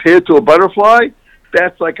compared to a butterfly,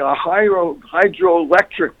 that's like a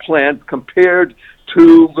hydroelectric plant compared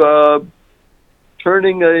to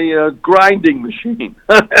turning a grinding machine.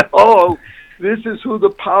 Oh, this is who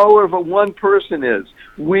the power of a one person is.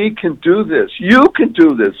 We can do this. You can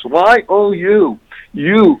do this. Why? Oh, you.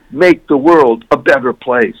 You make the world a better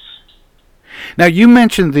place. Now, you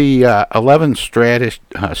mentioned the 11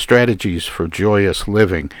 strategies for joyous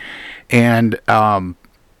living, and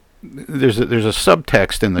there's a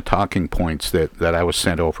subtext in the talking points that I was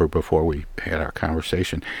sent over before we had our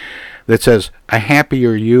conversation that says, a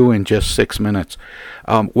happier you in just 6 minutes.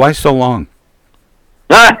 Why so long?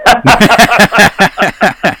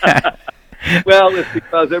 Well, it's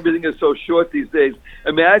because everything is so short these days.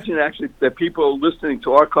 Imagine actually that people are listening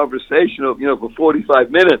to our conversation, for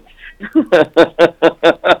 45 minutes.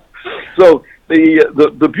 So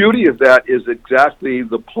the beauty of that is exactly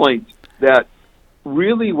the point, that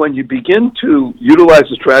really when you begin to utilize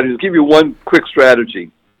the strategy, I'll give you one quick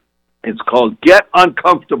strategy. It's called get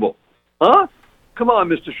uncomfortable. Huh? Come on,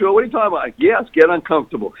 Mr. Shaw, what are you talking about? Yes, get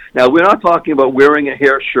uncomfortable. Now, we're not talking about wearing a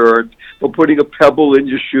hair shirt or putting a pebble in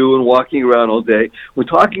your shoe and walking around all day. We're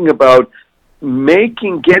talking about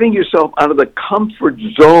getting yourself out of the comfort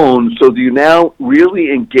zone so that you now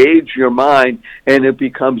really engage your mind and it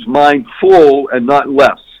becomes mindful and not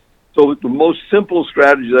less. So the most simple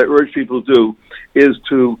strategy that I urge people to do is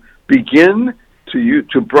to begin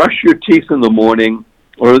to brush your teeth in the morning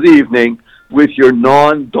or the evening with your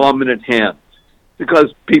non-dominant hand.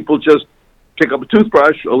 Because people just pick up a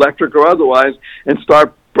toothbrush, electric or otherwise, and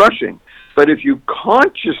start brushing. But if you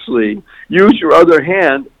consciously use your other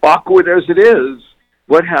hand, awkward as it is,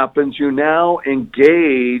 what happens? You now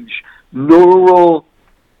engage neural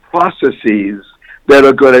processes that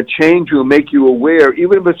are going to change you and make you aware,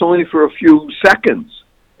 even if it's only for a few seconds.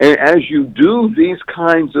 And as you do these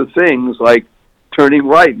kinds of things, like turning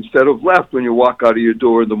right instead of left when you walk out of your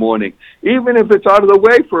door in the morning, even if it's out of the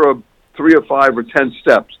way for 3 or 5 or 10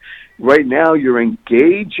 steps, right now you're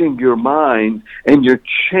engaging your mind and you're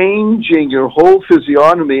changing your whole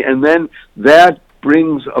physiognomy, and then that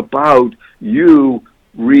brings about you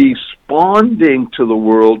responding to the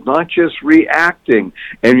world, not just reacting.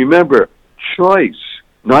 And remember, choice,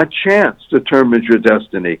 not chance, determines your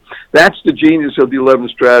destiny. That's the genius of the 11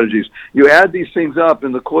 strategies. You add these things up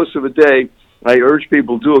in the course of a day, I urge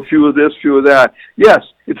people to do a few of this, few of that. Yes,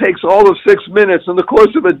 it takes all of 6 minutes in the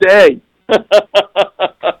course of a day.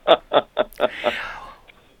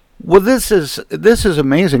 Well, this is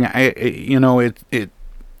amazing.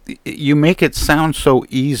 You make it sound so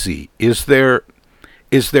easy. Is there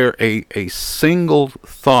a single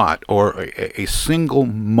thought or a single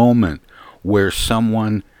moment where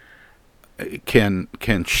someone can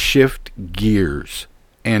shift gears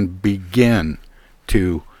and begin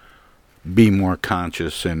to be more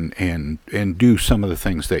conscious and do some of the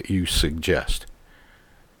things that you suggest?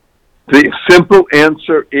 The simple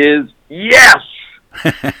answer is yes.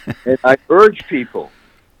 And I urge people,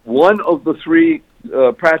 one of the 3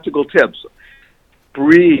 practical tips,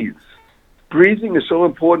 breathe. Breathing is so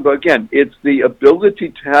important, but again, it's the ability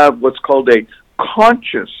to have what's called a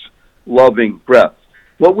conscious, loving breath.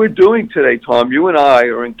 What we're doing today, Tom, you and I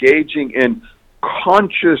are engaging in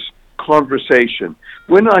conscious conversation.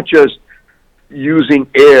 We're not just using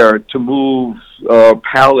air to move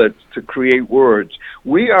pallets to create words.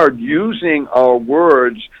 We are using our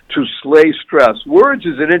words to slay stress. Words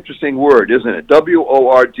is an interesting word, isn't it?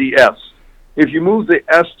 W-O-R-D-S. If you move the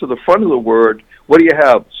S to the front of the word, what do you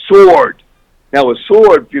have? Sword. Now, a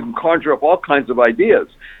sword, you can conjure up all kinds of ideas.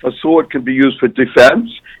 A sword can be used for defense.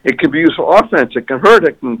 It can be used for offense. It can hurt.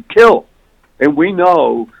 It can kill. And we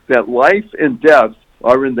know that life and death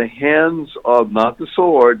are in the hands of not the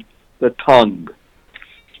sword, the tongue.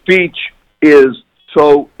 Speech is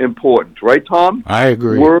so important. Right, Tom? I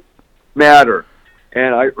agree. Words matter.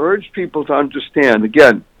 And I urge people to understand,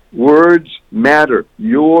 again, words matter.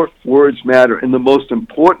 Your words matter. And the most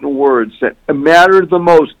important words that matter the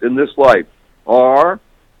most in this life are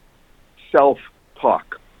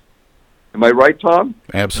self-talk. Am I right, Tom?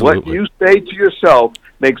 Absolutely. What you say to yourself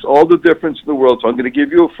makes all the difference in the world. So I'm going to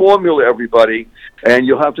give you a formula, everybody, and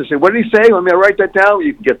you'll have to say, what did he say? Let me write that down.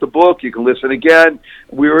 You can get the book. You can listen again.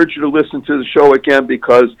 We urge you to listen to the show again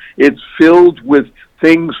because it's filled with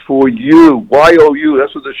things for you. Y-O-U,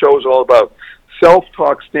 that's what the show is all about.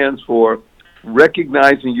 Self-talk stands for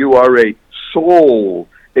recognizing you are a soul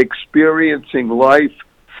experiencing life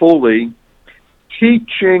fully,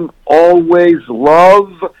 teaching always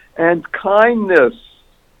love and kindness.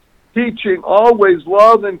 Teaching always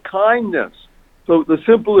love and kindness. So the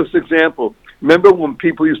simplest example, remember when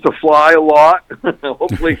people used to fly a lot?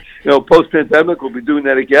 Hopefully, post-pandemic we'll be doing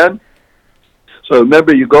that again. So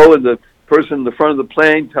remember, you go and the person in the front of the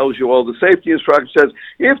plane tells you all the safety instructions, says,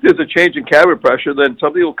 if there's a change in cabin pressure, then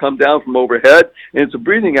something will come down from overhead, and it's a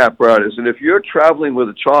breathing apparatus. And if you're traveling with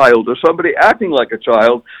a child or somebody acting like a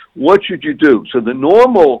child, what should you do? So the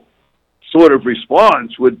normal sort of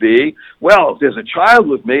response would be, well, if there's a child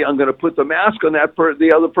with me, I'm going to put the mask on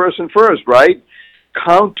the other person first, right?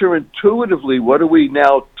 Counterintuitively, what are we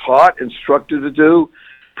now taught, instructed to do?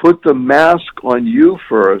 Put the mask on you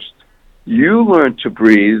first. You learn to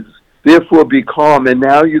breathe, therefore be calm, and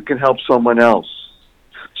now you can help someone else.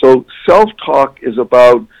 So self-talk is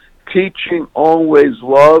about teaching always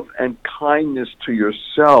love and kindness to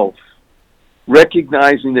yourself,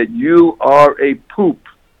 recognizing that you are a poop.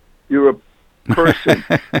 You're a person.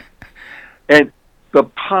 And the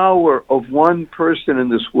power of one person in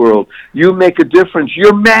this world. You make a difference.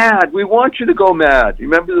 You're mad. We want you to go mad.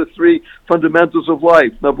 Remember the 3 fundamentals of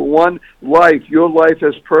life. Number 1, life. Your life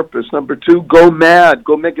has purpose. Number 2, go mad.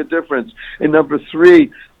 Go make a difference. And number 3,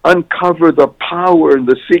 uncover the power and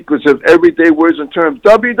the secrets of everyday words and terms.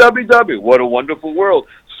 www. What a wonderful world.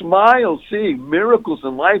 Smile. See miracles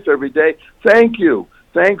in life every day. Thank you.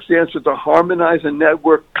 Thanks, the answer to harmonize and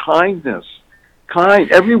network kindness.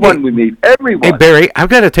 Everyone we meet, everyone. Hey, Barry, I've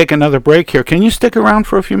got to take another break here. Can you stick around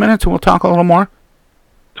for a few minutes and we'll talk a little more?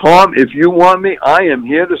 Tom, if you want me, I am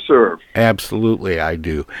here to serve. Absolutely, I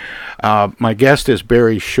do. My guest is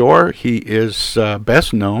Barry Shore. He is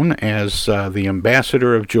best known as the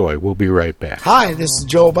Ambassador of Joy. We'll be right back. Hi, this is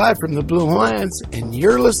Joe By from the Blue Hawaiians, and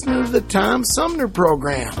you're listening to the Tom Sumner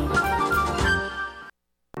Program.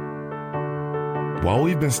 While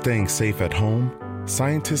we've been staying safe at home,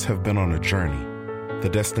 scientists have been on a journey. The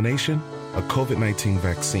destination? A COVID-19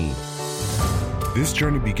 vaccine. This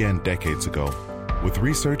journey began decades ago with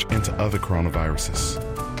research into other coronaviruses.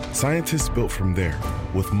 Scientists built from there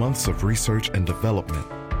with months of research and development,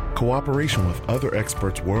 cooperation with other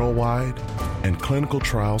experts worldwide, and clinical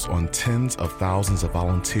trials on tens of thousands of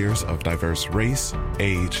volunteers of diverse race,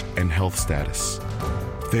 age, and health status.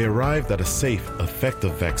 They arrived at a safe,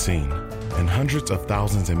 effective vaccine, and hundreds of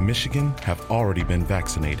thousands in Michigan have already been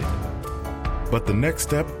vaccinated. But the next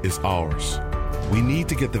step is ours. We need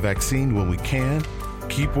to get the vaccine when we can,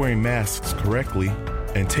 keep wearing masks correctly,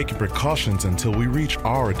 and taking precautions until we reach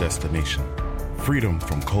our destination, freedom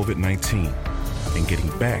from COVID-19. and getting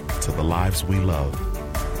back to the lives we love.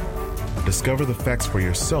 Discover the facts for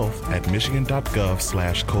yourself at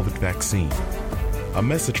michigan.gov/COVID vaccine. A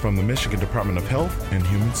message from the Michigan Department of Health and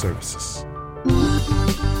Human Services.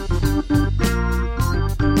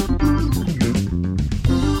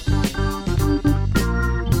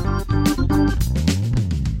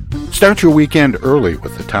 Start your weekend early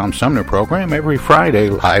with the Tom Sumner program every Friday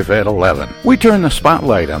live at 11. We turn the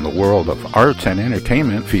spotlight on the world of arts and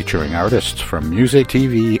entertainment featuring artists from music,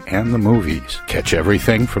 TV, and the movies. Catch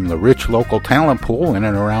everything from the rich local talent pool in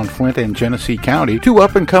and around Flint and Genesee County to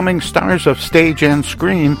up-and-coming stars of stage and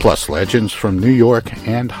screen, plus legends from New York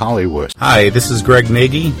and Hollywood. Hi, this is Greg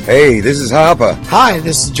Nagy. Hey, this is Harper. Hi,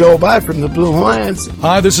 this is Joe By from the Blue Hawaiians.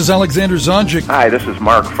 Hi, this is Alexander Zonjic. Hi, this is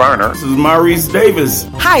Mark Farner. This is Maurice Davis.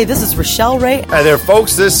 Hi, this is Rochelle Ray. Hi there,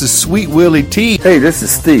 folks. This is Sweet Willie T. Hey, this is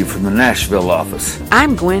Steve from the Nashville office.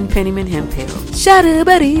 I'm Gwen Pennyman Hemphill. Start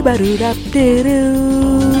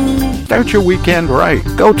your weekend right.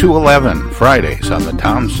 Go to 11 Fridays on the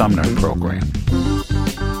Tom Sumner program.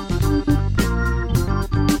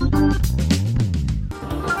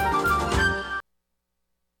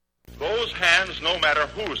 Those hands, no matter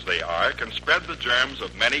whose they are, can spread the germs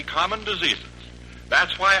of many common diseases.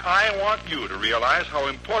 That's why I want you to realize how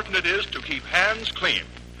important it is to keep hands clean,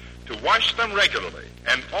 to wash them regularly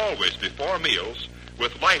and always before meals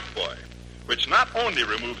with Lifebuoy, which not only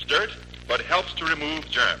removes dirt, but helps to remove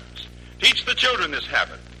germs. Teach the children this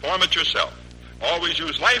habit. Form it yourself. Always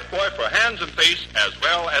use Lifebuoy for hands and face as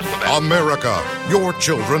well as the best. America, your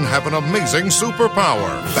children have an amazing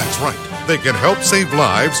superpower. That's right. They can help save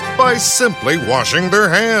lives by simply washing their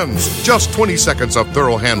hands. Just 20 seconds of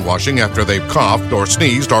thorough hand washing after they've coughed or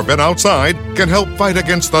sneezed or been outside can help fight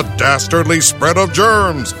against the dastardly spread of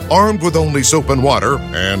germs. Armed with only soap and water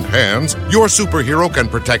and hands, your superhero can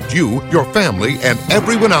protect you, your family, and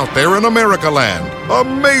everyone out there in America land.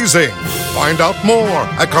 Amazing! Find out more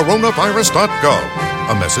at coronavirus.gov.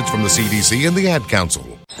 A message from the CDC and the Ad Council.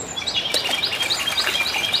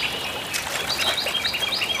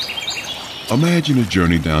 Imagine a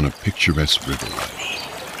journey down a picturesque river.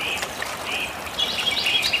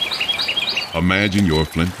 Imagine your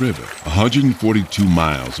Flint River, 142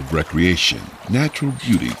 miles of recreation, natural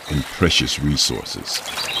beauty, and precious resources.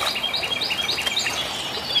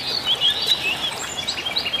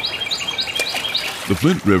 The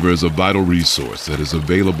Flint River is a vital resource that is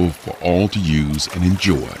available for all to use and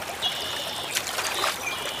enjoy.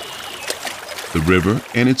 The river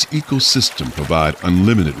and its ecosystem provide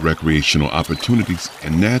unlimited recreational opportunities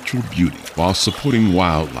and natural beauty while supporting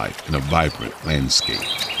wildlife in a vibrant landscape.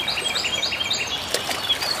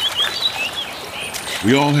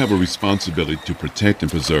 We all have a responsibility to protect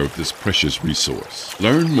and preserve this precious resource.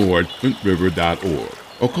 Learn more at flintriver.org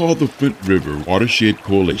or call the Flint River Watershed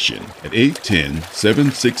Coalition at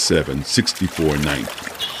 810-767-6490.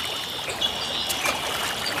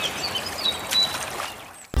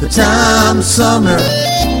 The Tom Sumner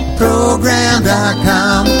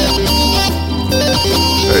Program.com.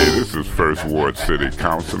 Hey, this is First Ward City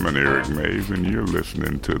Councilman Eric Mays, and you're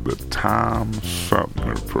listening to the Tom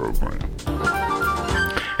Sumner Program.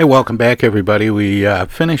 Hey, welcome back, everybody. We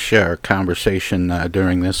finish our conversation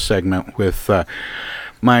during this segment with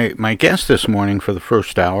my guest this morning for the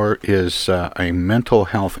first hour is a mental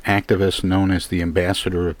health activist known as the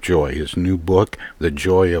Ambassador of Joy. His new book, The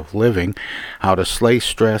Joy of Living, How to Slay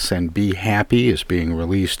Stress and Be Happy, is being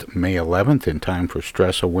released May 11th in time for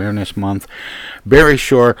Stress Awareness Month. Barry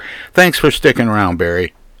Shore, thanks for sticking around,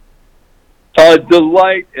 Barry. A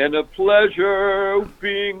delight and a pleasure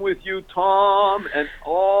being with you, Tom, and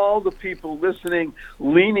all the people listening,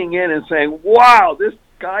 leaning in and saying, wow, this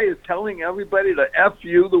guy is telling everybody to F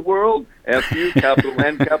you the world, F you, capital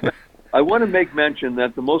N, capital. I want to make mention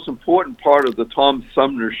that the most important part of the Tom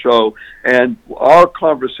Sumner Show and our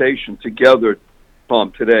conversation together,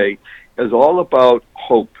 Tom, today is all about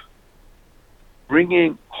hope,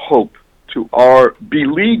 bringing hope to our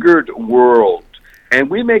beleaguered world. And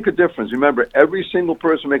we make a difference. Remember, every single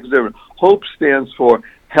person makes a difference. Hope stands for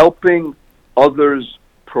helping others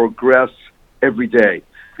progress every day.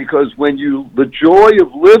 Because the joy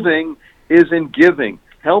of living is in giving,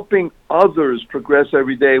 helping others progress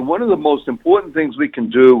every day. One of the most important things we can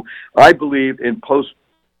do, I believe, in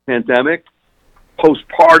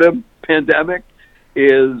postpartum pandemic,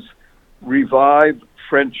 is revive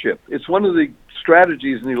friendship. It's one of the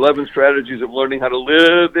strategies in the 11 strategies of learning how to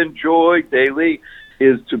live in joy daily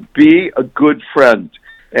is to be a good friend.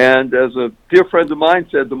 And as a dear friend of mine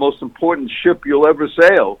said, the most important ship you'll ever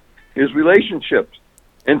sail is relationships,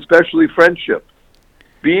 and especially friendship.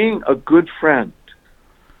 Being a good friend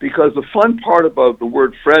Because the fun part about the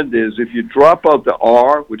word friend is if you drop out the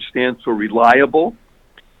R, which stands for reliable,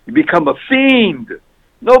 you become a fiend.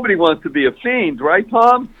 Nobody wants to be a fiend, right,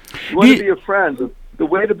 Tom? You want to be a friend. The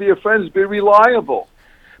way to be a friend is be reliable.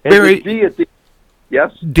 And Barry,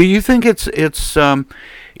 yes? Do you think it's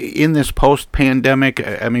in this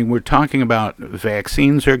post-pandemic, I mean, we're talking about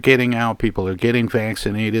vaccines are getting out, people are getting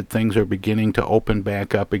vaccinated, things are beginning to open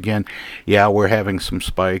back up again. Yeah, we're having some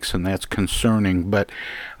spikes, and that's concerning, but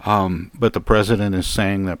the president is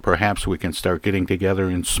saying that perhaps we can start getting together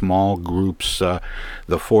in small groups the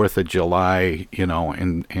 4th of July,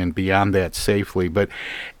 and beyond that safely. But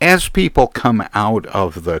as people come out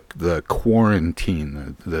of the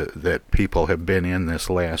quarantine that people have been in this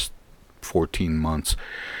last 14 months,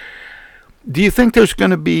 do you think there's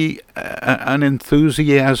going to be an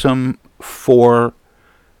enthusiasm for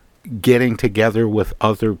getting together with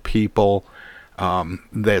other people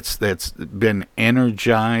that's been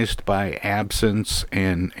energized by absence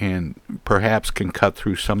and perhaps can cut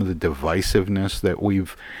through some of the divisiveness that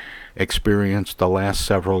we've experienced the last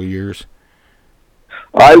several years?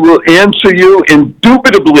 I will answer you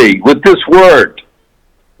indubitably with this word.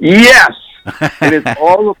 Yes. And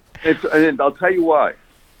and I'll tell you why.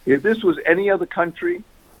 If this was any other country,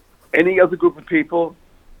 any other group of people,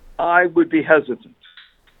 I would be hesitant.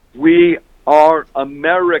 We are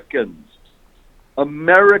Americans.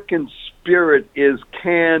 American spirit is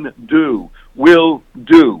can do, will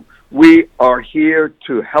do. We are here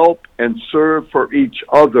to help and serve for each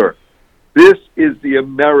other. This is the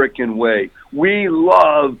American way. We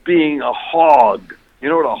love being a hog. You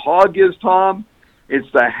know what a hog is, Tom?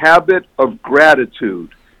 It's the habit of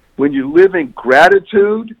gratitude. When you live in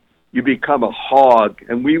gratitude, you become a hog,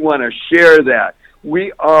 and we want to share that.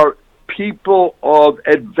 We are people of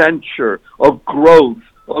adventure, of growth,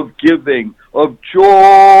 of giving, of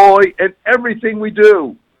joy in everything we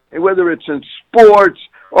do. And whether it's in sports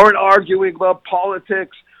or in arguing about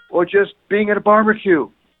politics or just being at a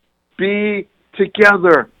barbecue, be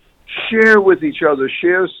together. Share with each other.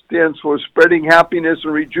 Share stands for spreading happiness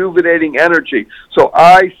and rejuvenating energy. So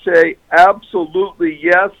I say absolutely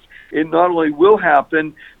yes. It not only will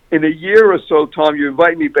happen, in a year or so, Tom, you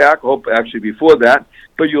invite me back, hope actually before that,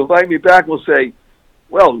 but you invite me back, we'll say,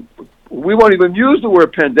 well, we won't even use the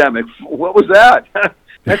word pandemic. What was that?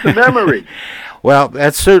 That's a memory. Well,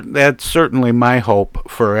 that's certainly my hope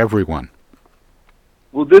for everyone.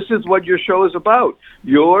 Well, this is what your show is about.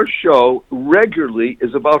 Your show regularly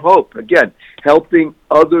is about hope. Again, helping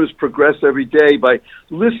others progress every day by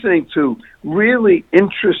listening to really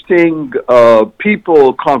interesting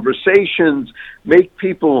people, conversations, make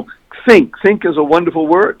people think. Think is a wonderful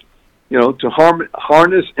word. To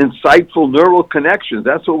harness insightful neural connections.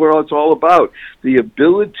 That's what it's all about. The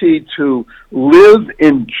ability to live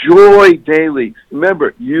in joy daily.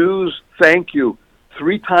 Remember, use thank you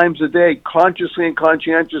 3 times a day, consciously and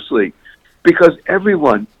conscientiously. Because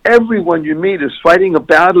everyone you meet is fighting a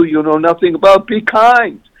battle you know nothing about. Be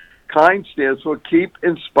kind. Kind stands for keep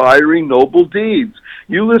inspiring noble deeds.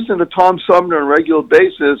 You listen to Tom Sumner on a regular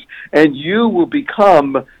basis, and you will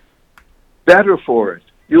become better for it.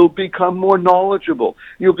 You'll become more knowledgeable.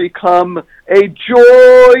 You'll become a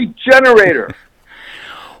joy generator.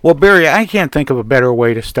 Well, Barry, I can't think of a better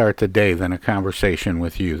way to start the day than a conversation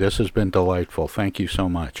with you. This has been delightful. Thank you so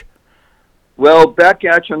much. Well, back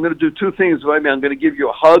at you. I'm going to do 2 things. I'm going to give you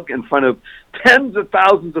a hug in front of tens of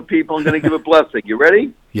thousands of people. I'm going to give a blessing. You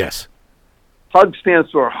ready? Yes. HUG stands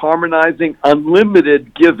for Harmonizing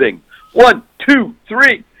Unlimited Giving. 1, 2,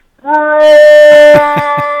 3.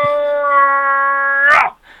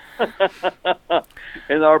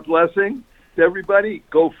 And our blessing to everybody,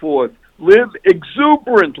 go forth. Live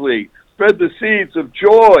exuberantly. Spread the seeds of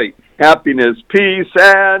joy, happiness, peace,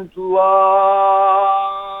 and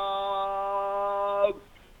love.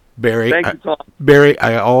 Barry, thank you, Tom. Barry,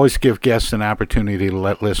 I always give guests an opportunity to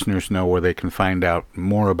let listeners know where they can find out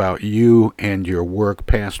more about you and your work,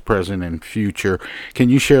 past, present, and future. Can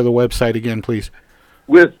you share the website again, please?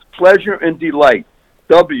 With pleasure and delight.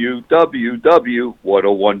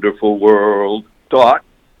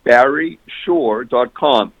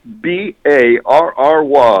 www.whataWonderfulWorld.BarryShore.com.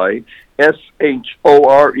 BarryShore.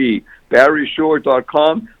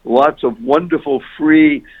 BarryShore.com. Lots of wonderful,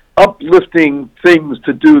 free, uplifting things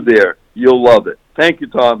to do there. You'll love it. Thank you,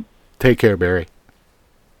 Tom. Take care, Barry.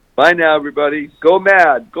 Bye now, everybody. Go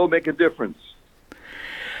mad. Go make a difference.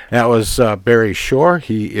 That was Barry Shore.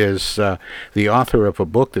 He is the author of a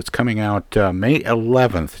book that's coming out May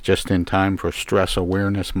 11th, just in time for Stress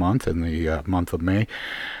Awareness Month in the month of May,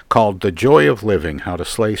 called The Joy of Living, How to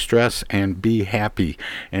Slay Stress and Be Happy.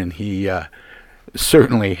 And he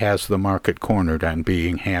certainly has the market cornered on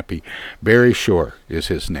being happy. Barry Shore is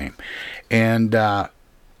his name. And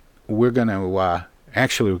we're going to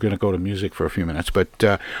actually, we're going to go to music for a few minutes, but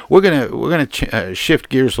we're going to shift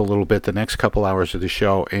gears a little bit the next couple hours of the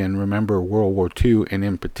show and remember World War II, and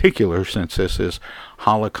in particular, since this is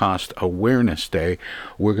Holocaust Awareness Day,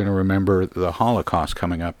 we're going to remember the Holocaust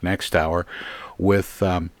coming up next hour with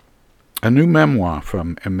a new memoir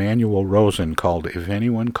from Emanuel Rosen called If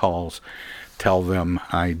Anyone Calls, Tell Them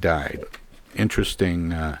I Died.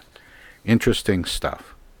 Interesting stuff.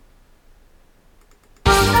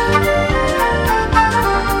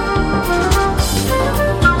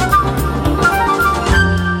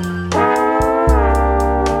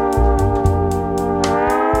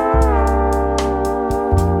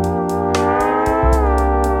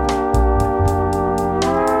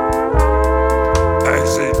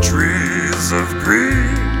 Of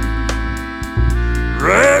green,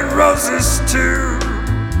 red roses too,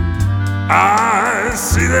 I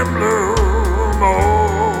see them bloom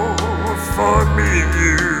all for me and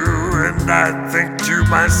you, and I think to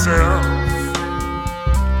myself,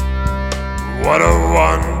 what a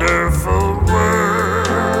wonderful world.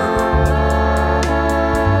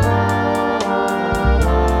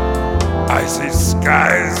 I see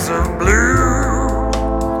skies of blue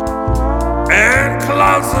and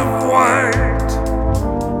clouds of white,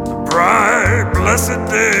 the bright blessed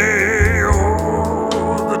day, oh,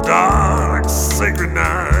 the dark sacred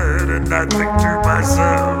night, and I think to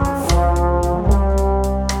myself,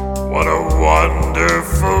 what a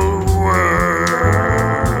wonderful world.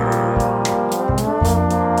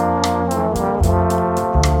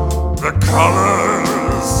 The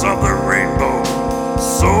colors of the rainbow,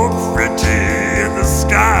 so pretty in the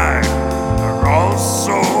sky, are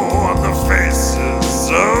also on the faces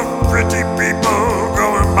of pretty people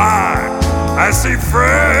going by. I see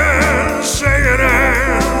friends shaking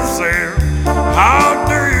hands, saying, how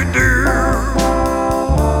do you do?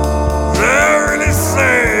 They're really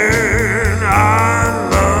saying, I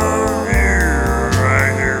love you. I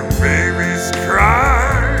hear babies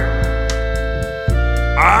cry,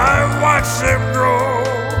 I watch them grow.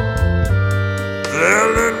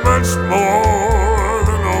 They'll learn much more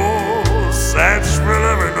than old Satch will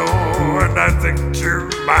ever know. And I think to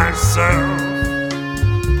myself,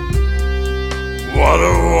 what a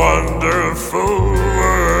wonderful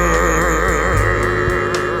world.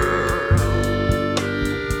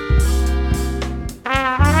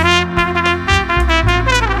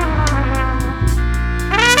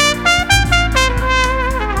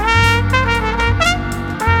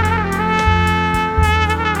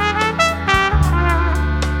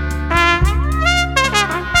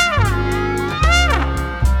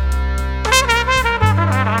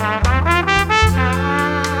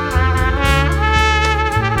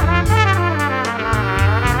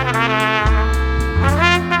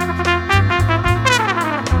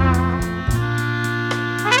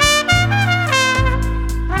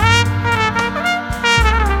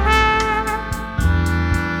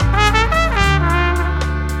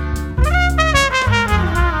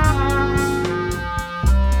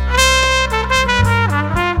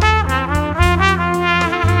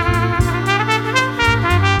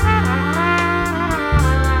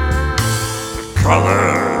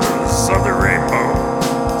 Colors of the rainbow,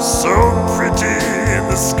 so pretty in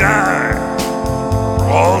the sky,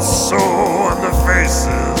 also on the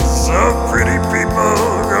faces of pretty people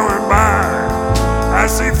going by. I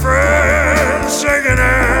see friends shaking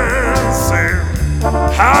hands, saying,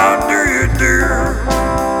 how do you do?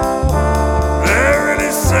 They're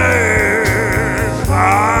really saying,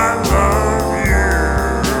 I love you.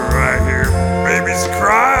 I hear babies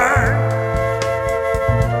cry,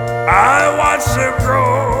 I watch them grow.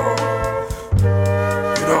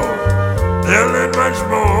 You know, they'll learn much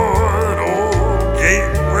more than old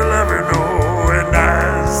Gate will ever know. And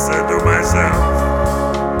I said to myself,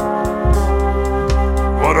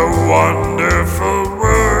 what a wonderful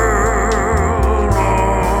world.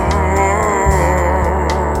 Oh,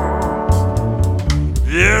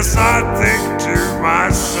 yes, I think to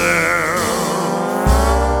myself,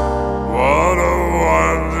 what a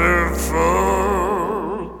wonderful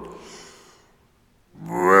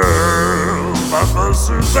world.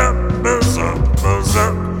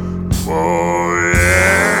 Oh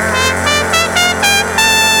yeah.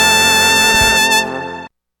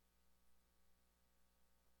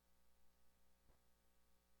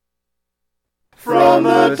 From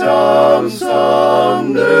the Tom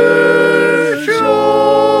Sumner Show.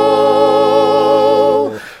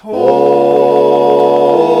 Oh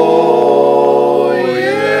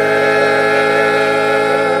yeah.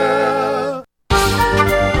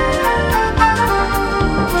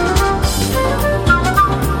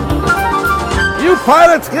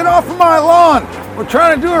 pilots, get off of my lawn. We're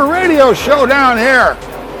trying to do a radio show down here.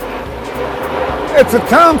 It's a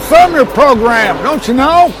Tom Sumner program, don't you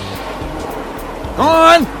know?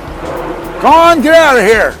 Go on, get out of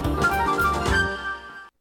here.